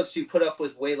as close, you put up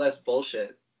with way less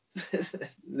bullshit.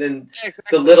 Then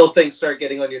the little things start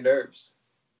getting on your nerves.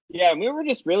 Yeah, we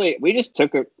just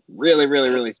took it really, really,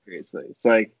 really seriously. It's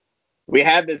like we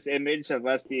had this image of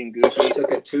us being goofy. We took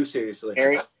it too seriously.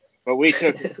 But we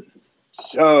took it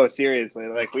so seriously.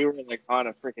 Like we were like on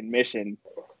a freaking mission,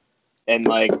 and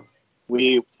like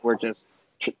we were just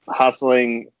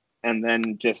hustling, and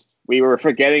then just we were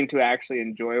forgetting to actually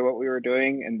enjoy what we were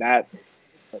doing, and that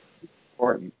was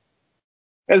important.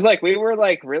 Because like we were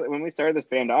like really, when we started this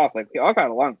band off, like we all got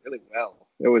along really well.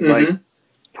 It was like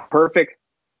perfect.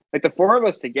 Like the four of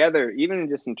us together, even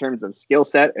just in terms of skill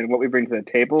set and what we bring to the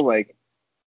table, like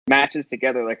matches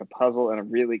together like a puzzle in a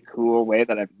really cool way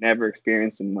that I've never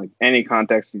experienced in like any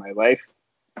context in my life.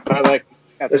 But like,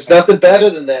 there's nothing better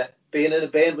than that. Being in a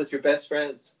band with your best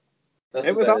friends.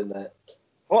 Nothing better than that.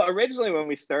 Well, originally when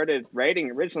we started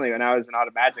writing, when I was in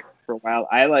Automagic for a while,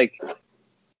 I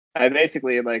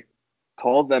basically like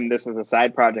told them this was a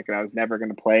side project and I was never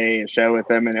going to play a show with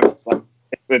them, and it was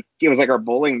like our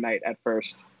bowling night at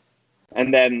first.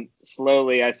 And then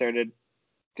slowly I started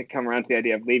to come around to the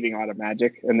idea of leaving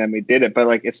Automagic, and then we did it. But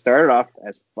like it started off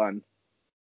as fun.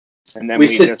 And then we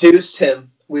seduced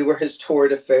him. We were his tour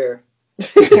d'affaire.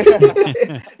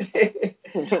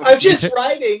 I'm just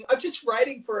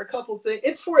writing for a couple things.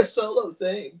 It's for a solo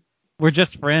thing. We're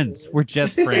just friends. You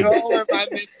all are my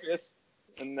mistress.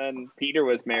 And then Peter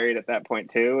was married at that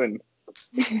point too, and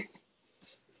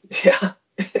yeah,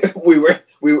 we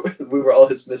were all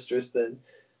his mistress then.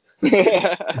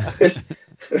 Yeah,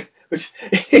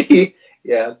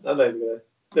 I'm not even gonna.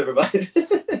 Never mind.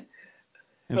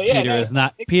 And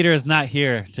Peter is not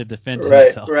here to defend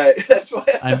himself. Right. That's why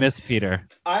I miss Peter.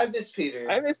 I miss Peter.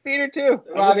 I miss Peter too.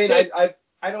 Well, I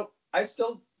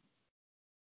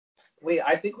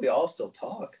think we all still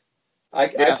talk. I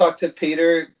talk to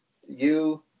Peter,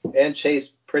 you, and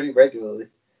Chase pretty regularly.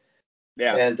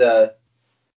 Yeah. And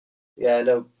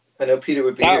I know Peter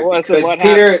would be that here. Wasn't what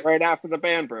happened right after the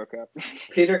band broke up.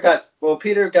 Peter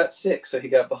got sick, so he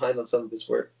got behind on some of his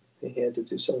work. He had to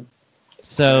do some.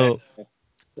 So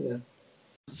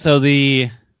to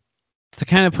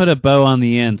kind of put a bow on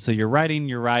the end, so you're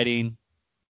writing,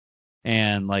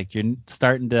 and like you're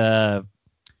starting to,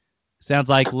 sounds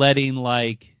like letting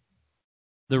like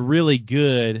the really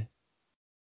good,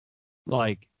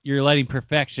 like you're letting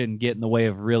perfection get in the way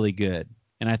of really good.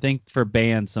 And I think for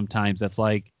bands sometimes that's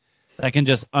like, that can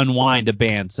just unwind a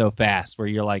band so fast, where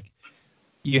you're like,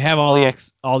 you have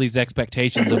all these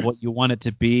expectations of what you want it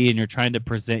to be, and you're trying to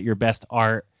present your best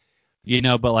art,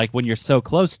 but like when you're so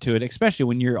close to it, especially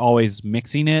when you're always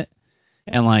mixing it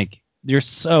and like you're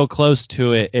so close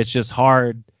to it, it's just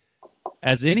hard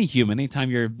as any human.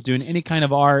 Anytime you're doing any kind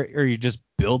of art or you're just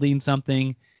building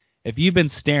something, if you've been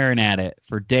staring at it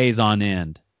for days on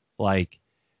end, like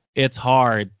it's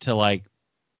hard to like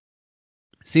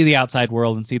see the outside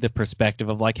world and see the perspective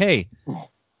of like, hey,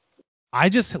 I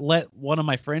just let one of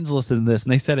my friends listen to this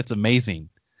and they said it's amazing,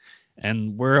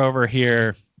 and we're over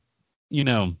here,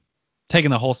 taking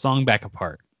the whole song back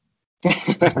apart.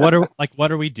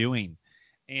 What are we doing?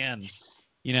 And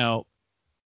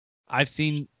I've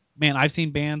seen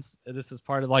bands. This is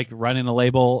part of like running a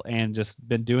label and just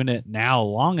been doing it now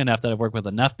long enough that I've worked with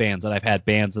enough bands that I've had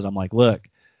bands that I'm like, look,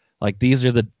 like this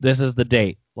is the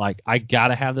date. Like I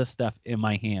gotta have this stuff in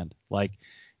my hand. Like,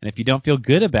 and if you don't feel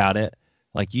good about it,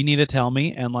 like you need to tell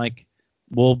me, and like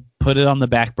we'll put it on the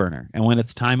back burner. And when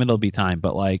it's time, it'll be time.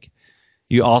 But like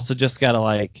you also just gotta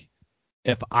like,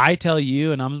 if I tell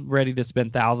you and I'm ready to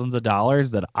spend thousands of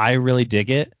dollars that I really dig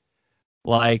it,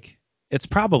 like it's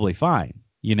probably fine,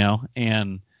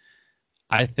 And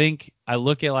I think I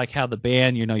look at like how the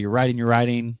band, you're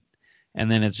writing,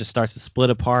 and then it just starts to split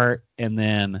apart, and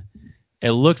then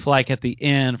it looks like at the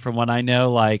end, from what I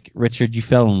know, like, Richard, you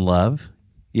fell in love.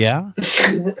 Yeah?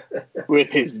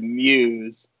 With his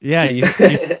muse. Yeah, you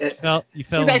fell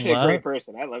She's in actually a love. great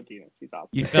person. I love Tina. She's awesome.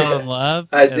 You fell in love.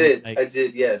 I and, did. like, I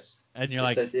did. Yes. and you're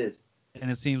Yes, like, I did.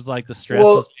 and it seems like the stress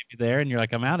was maybe there, and you're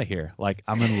like, I'm out of here. Like,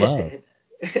 I'm in love.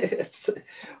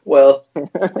 Well,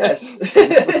 yes.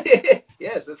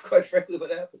 Yes, that's quite frankly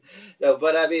what happened. No,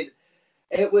 but I mean,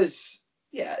 it was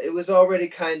already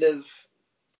kind of,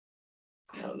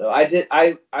 I don't know.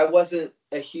 I wasn't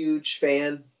a huge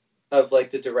fan of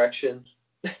like the direction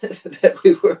that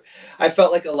we were. I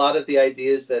felt like a lot of the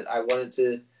ideas that I wanted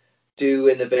to do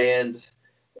in the band,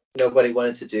 nobody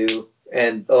wanted to do,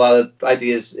 and a lot of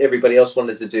ideas everybody else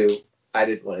wanted to do, I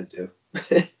didn't want to do.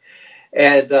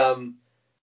 And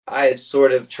I had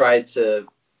sort of tried to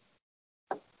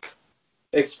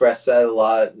express that a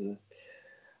lot, and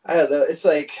I don't know. It's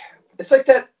like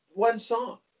that one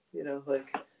song,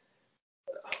 like,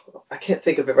 I can't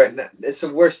think of it right now. It's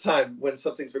the worst time when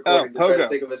something's recording to try to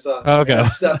think of a song. Pogo. No,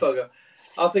 it's not Pogo.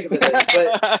 I'll think of it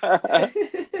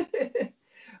later.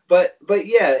 But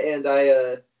yeah, and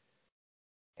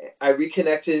I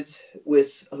reconnected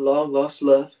with a long lost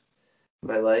love in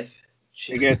my life.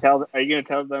 Are you gonna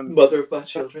tell them, mother of my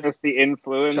children, Chris, the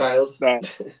influence child,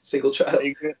 that single child?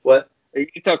 What? Are you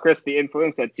gonna tell Chris the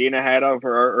influence that Gina had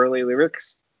over our early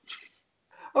lyrics?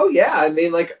 Oh yeah, I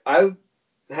mean, like, I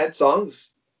had songs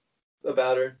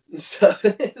about her and stuff.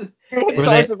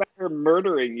 Songs about her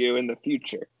murdering you in the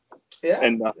future. Yeah,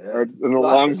 and lots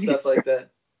long of stuff like that.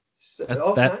 So,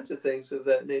 all kinds of things of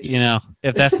that nature.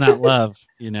 If that's not love,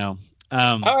 Oh,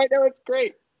 I know, it's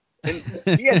great. And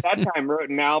she at that time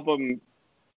wrote an album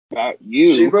about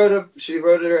you. She wrote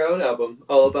her own album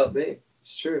all about me.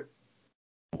 It's true.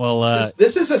 Well,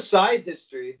 this is a side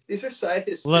history. These are side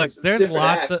histories. Look, there's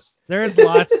lots. There's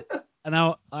lots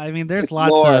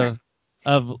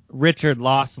of Richard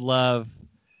Lost Love,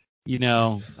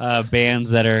 bands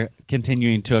that are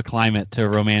continuing to acclaim it to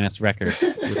Romanus Records.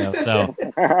 So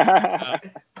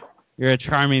you're a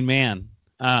charming man.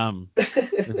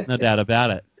 There's no doubt about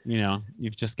it.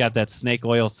 You've just got that snake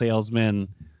oil salesman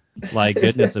like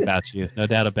goodness about you. No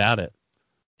doubt about it.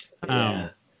 Yeah.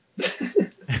 So,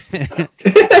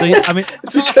 I mean,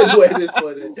 it's a good way to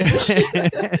put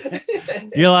it.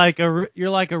 You're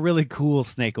like a really cool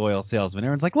snake oil salesman.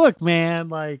 Everyone's like, look, man,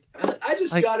 like, I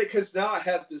just got it because now I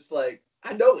have this, like,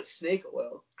 I know it's snake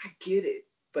oil. I get it.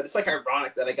 But it's like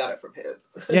ironic that I got it from him.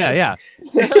 Yeah.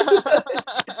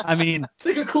 I mean, it's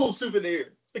like a cool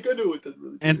souvenir. Like, I knew it doesn't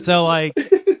really. And so, like,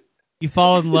 you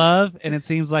fall in love, and it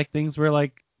seems like things were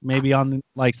like maybe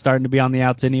starting to be on the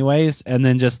outs anyways, and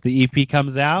then just the EP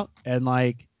comes out, and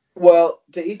like. Well,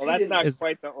 the EP. Well, that's not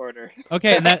quite the order.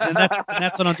 Okay, and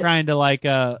that's what I'm trying to like.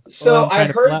 So I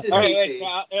heard this EP. Wait,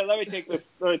 let me take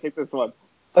this one.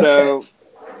 So.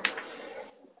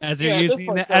 As you're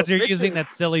using that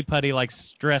silly putty like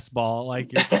stress ball,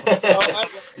 like you're. I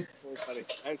love this silly putty.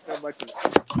 I have so much of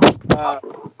it.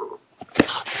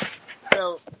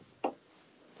 So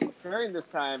during this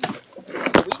time,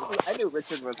 I knew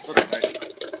Richard was.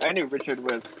 I knew Richard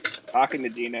was talking to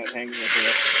Gina and hanging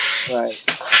with her, but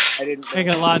I didn't.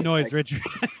 Making a lot of noise, Richard.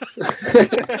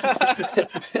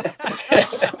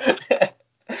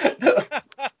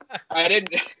 I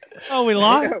didn't. Oh, we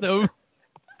lost them.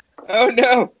 Oh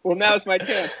no! Well, now's my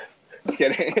chance. Just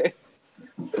kidding.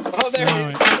 Oh, there he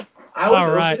is. I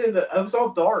was all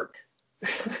dark. I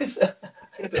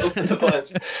had to open the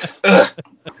blinds.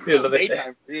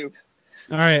 Daytime for you.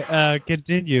 All right,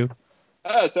 continue.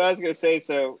 Oh, so I was gonna say,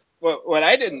 what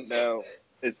I didn't know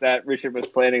is that Richard was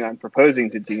planning on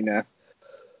proposing to Gina.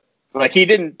 Like, he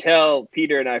didn't tell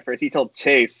Peter and I first. He told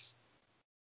Chase,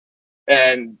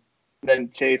 and then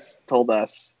Chase told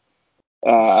us.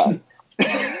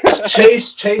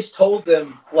 Chase told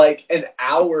them like an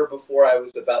hour before I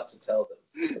was about to tell them.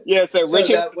 Yeah, so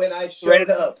Richard, that when I showed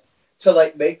up to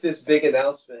like make this big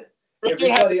announcement,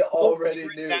 Richard everybody already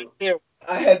knew.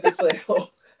 I had this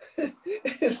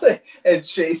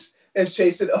and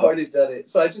Chase had already done it.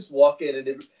 So I just walk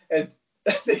in and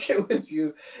I think it was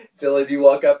you, Dylan. You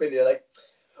walk up and you're like,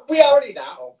 "We already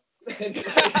know." That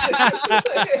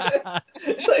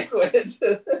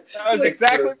was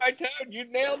exactly my tone. You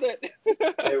nailed it.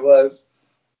 It was.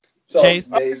 So Chase,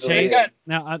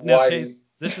 now Chase,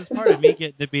 this is part of me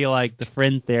getting to be like the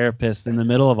friend therapist in the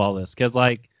middle of all this, because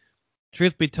like,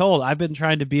 truth be told, I've been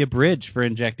trying to be a bridge for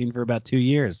Injecting for about 2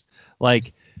 years.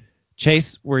 Like,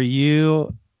 Chase, were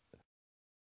you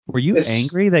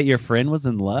angry that your friend was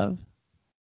in love?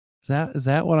 Is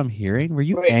that what I'm hearing? Were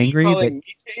you angry? Are you calling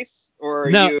me Chase, or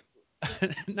are no, you?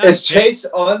 Not Is Chase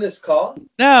on this call?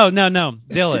 No.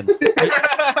 Dylan.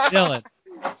 Dylan.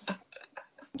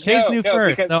 Chase knew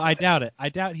first, because so I doubt it. I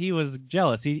doubt he was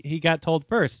jealous. He got told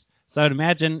first. So I'd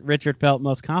imagine Richard felt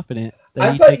most confident that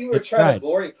I he thought takes you were it trying to stride.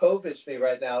 Lori Povich me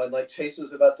right now, and like Chase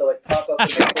was about to like pop up in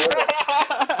the corner.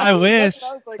 I wish. That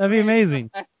sounds like That'd be great. amazing.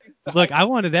 Look, I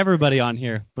wanted everybody on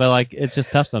here, but like it's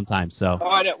just tough sometimes. So Oh,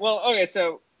 I know. Well, okay,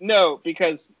 so no,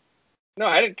 because no,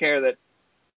 I didn't care that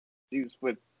he was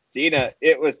with Gina.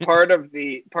 It was part of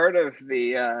the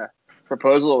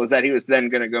proposal was that he was then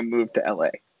going to go move to LA.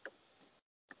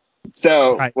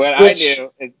 So Right. what I Which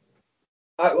knew is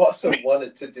I also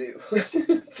wanted to do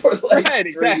for like right,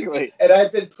 3, exactly. and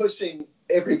I've been pushing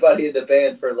everybody in the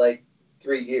band for like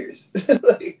 3 years.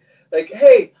 like,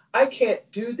 hey, I can't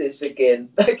do this again.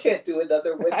 I can't do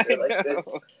another winter I like know.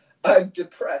 this. I'm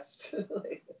depressed.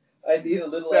 Like, I need a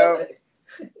little So- LA.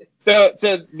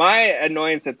 So my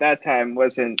annoyance at that time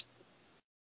wasn't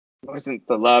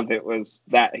the love. It was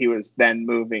that he was then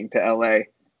moving to LA,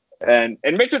 and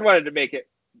Richard wanted to make it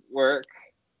work,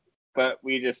 but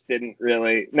we just didn't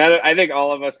really. I think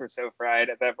all of us were so fried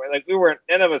at that point. Like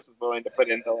none of us was willing to put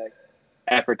into like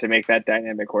effort to make that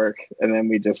dynamic work. And then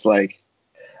we just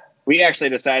we actually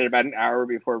decided about an hour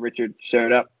before Richard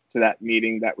showed up to that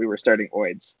meeting that we were starting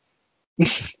Oids.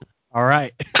 all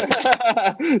right.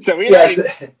 So we Yeah, already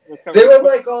they were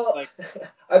like all.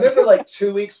 I remember like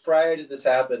 2 weeks prior to this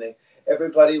happening,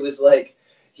 everybody was like,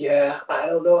 "Yeah, I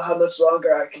don't know how much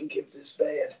longer I can give this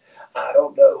band. I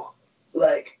don't know.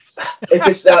 Like, if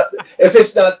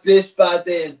it's not this by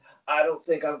then, I don't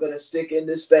think I'm gonna stick in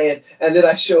this band." And then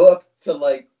I show up to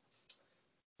like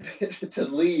to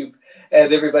leave,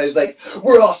 and everybody's like,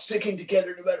 "We're all sticking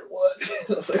together no matter what."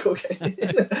 I was like, "Okay,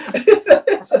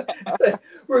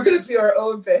 we're gonna be our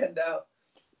own band now."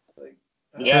 Like,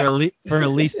 Yeah. For at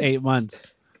least 8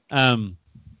 months. Yeah,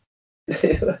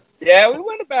 we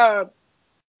went about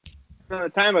the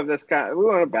time of this kind. We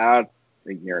went about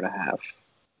a year and a half.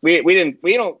 We didn't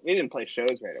play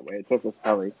shows right away. It took us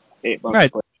probably 8 months Right.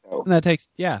 to play a show. And that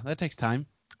takes time.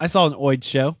 I saw an Oid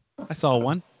show. I saw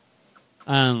one.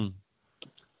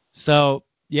 So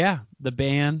yeah, the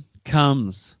band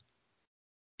comes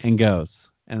and goes,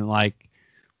 and like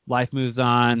life moves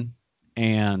on,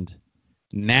 and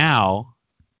now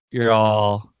you're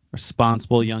all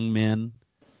responsible young men.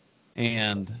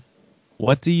 And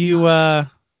what do you as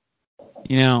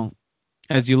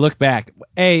you look back,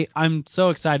 I'm so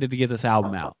excited to get this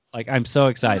album out. Like I'm so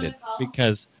excited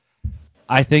because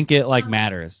I think it like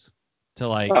matters to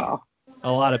like Oh.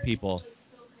 a lot of people.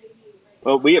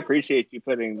 Well, we appreciate you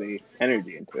putting the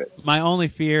energy into it. My only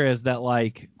fear is that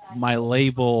like my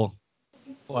label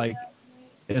like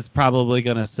is probably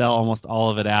gonna sell almost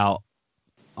all of it out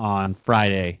on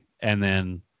Friday, and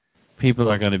then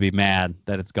people are gonna be mad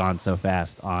that it's gone so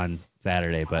fast on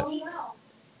Saturday. But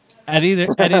at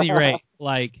any rate,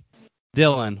 like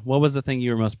Dylan, what was the thing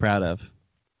you were most proud of?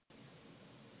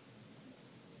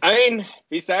 I mean,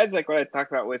 besides like what I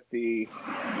talked about with the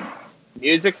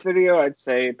music video, I'd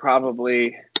say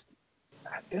probably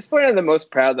at this point I'm the most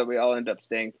proud that we all end up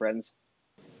staying friends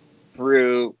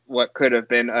through what could have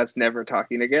been us never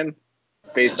talking again.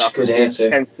 Based Such a off good of answer.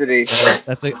 intensity.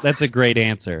 That's a great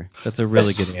answer. That's a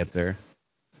really good answer.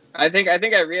 I think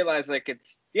I realized like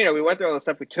it's we went through all this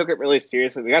stuff. We took it really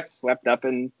seriously. We got swept up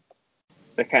in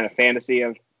the kind of fantasy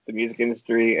of the music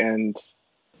industry, and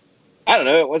I don't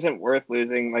know. It wasn't worth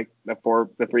losing like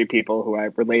the 3 people who I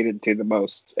related to the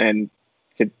most and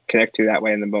could connect to that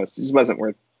way in the most. It just wasn't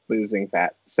worth losing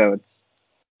that. So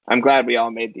I'm glad we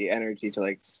all made the energy to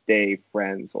like stay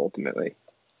friends ultimately.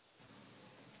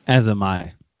 As am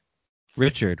I.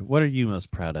 Richard, what are you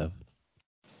most proud of?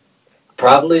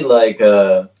 Probably like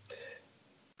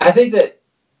I think that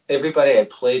everybody I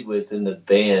played with in the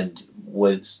band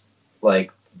was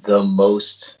like the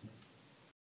most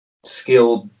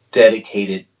skilled,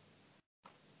 dedicated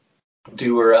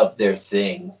doer of their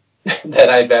thing that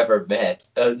I've ever met.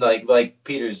 Like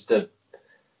Peter's the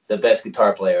best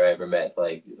guitar player I ever met.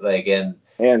 And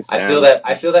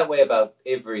I feel that way about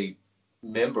every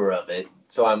member of it.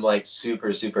 So I'm like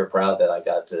super, super proud that I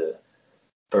got to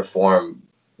perform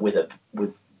with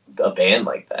a band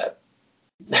like that.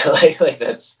 like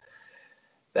that's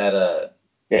that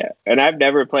Yeah, and I've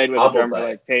never played with a drummer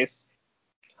like Chase.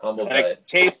 Humbled by Like it.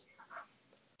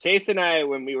 Chase and I,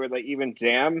 when we were like even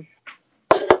jam,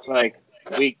 like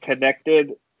we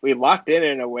connected, we locked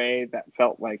in a way that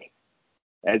felt like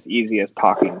as easy as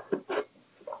talking,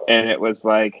 and it was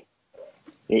like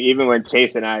even when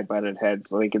Chase and I butted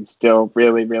heads, we could still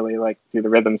really, really like do the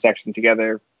rhythm section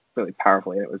together really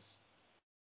powerfully. It was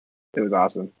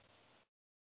awesome.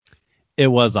 It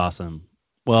was awesome.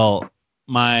 Well,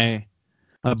 my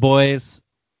boys,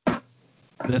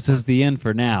 this is the end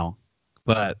for now.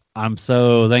 But I'm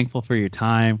so thankful for your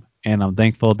time, and I'm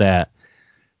thankful that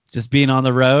just being on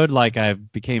the road, like I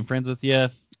became friends with you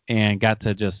and got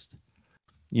to just,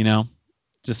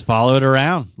 just follow it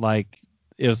around. Like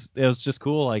it was just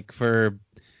cool. Like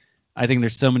I think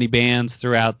there's so many bands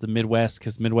throughout the Midwest,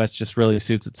 because Midwest just really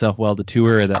suits itself well to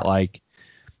tour, that like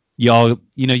y'all,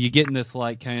 you get in this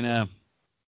like kind of,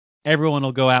 everyone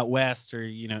will go out west or,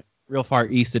 real far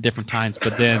east at different times,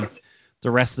 but then the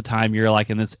rest of the time you're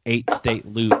like in this 8-state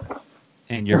loop,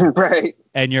 and you're Right.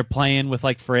 and you're playing with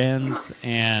like friends,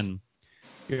 and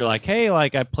you're like, hey,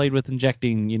 like I played with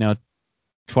Injecting,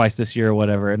 twice this year or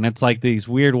whatever, and it's like these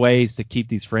weird ways to keep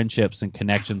these friendships and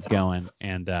connections going.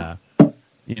 And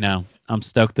I'm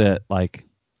stoked that like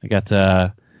I got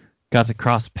to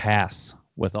cross paths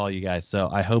with all you guys. So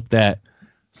I hope that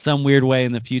some weird way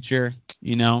in the future,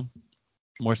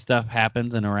 more stuff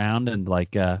happens and around, and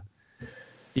like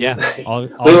yeah.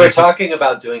 We were talking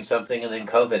about doing something, and then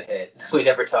COVID hit. We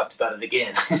never talked about it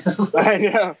again. I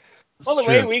know. Well, the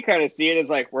true. way we kind of see it is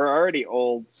like we're already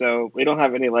old, so we don't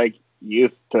have any like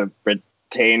youth to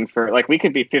retain for. Like we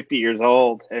could be 50 years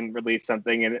old and release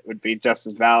something, and it would be just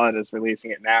as valid as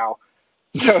releasing it now.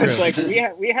 So it's like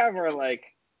we have our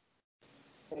like,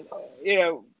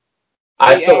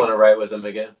 I still want to write with them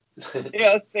again.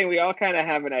 Yeah, that's the thing. We all kind of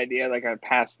have an idea, like our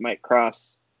paths might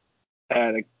cross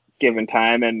at a given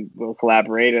time, and we'll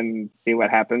collaborate and see what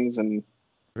happens. And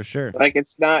for sure, like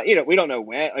it's not, we don't know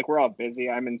when. Like we're all busy.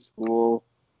 I'm in school.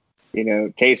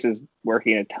 Case is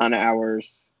working a ton of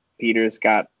hours. Peter's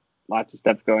got lots of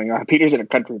stuff going on. Peter's in a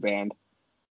country band.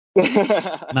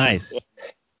 Nice.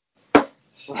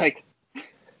 Like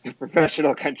a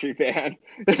professional country band.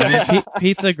 I mean,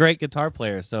 Pete's a great guitar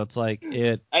player, so it's like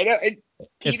I know.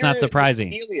 It's not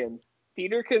surprising.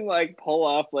 Peter can like pull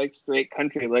off like straight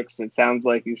country licks. It sounds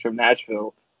like he's from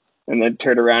Nashville, and then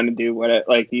turn around and do what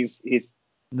like he's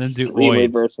and then do really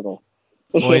oids. versatile.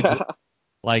 Oids, Yeah.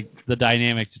 like the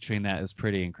dynamics between that is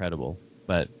pretty incredible.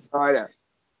 But I know.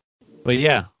 But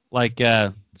yeah, like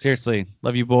seriously,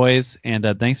 love you boys, and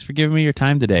thanks for giving me your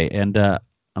time today. And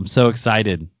I'm so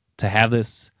excited to have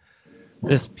this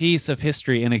piece of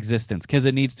history in existence, because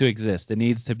it needs to exist. It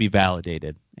needs to be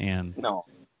validated, and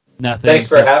nothing. Thanks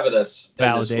for having us.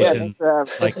 Validation,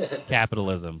 like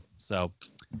capitalism. So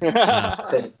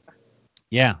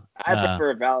yeah, I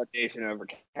prefer validation over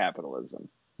capitalism.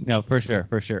 No, for sure.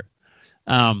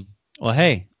 Well,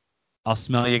 hey, I'll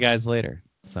smell you guys later.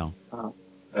 So. All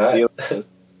right.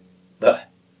 Bye.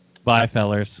 Bye,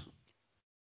 fellers.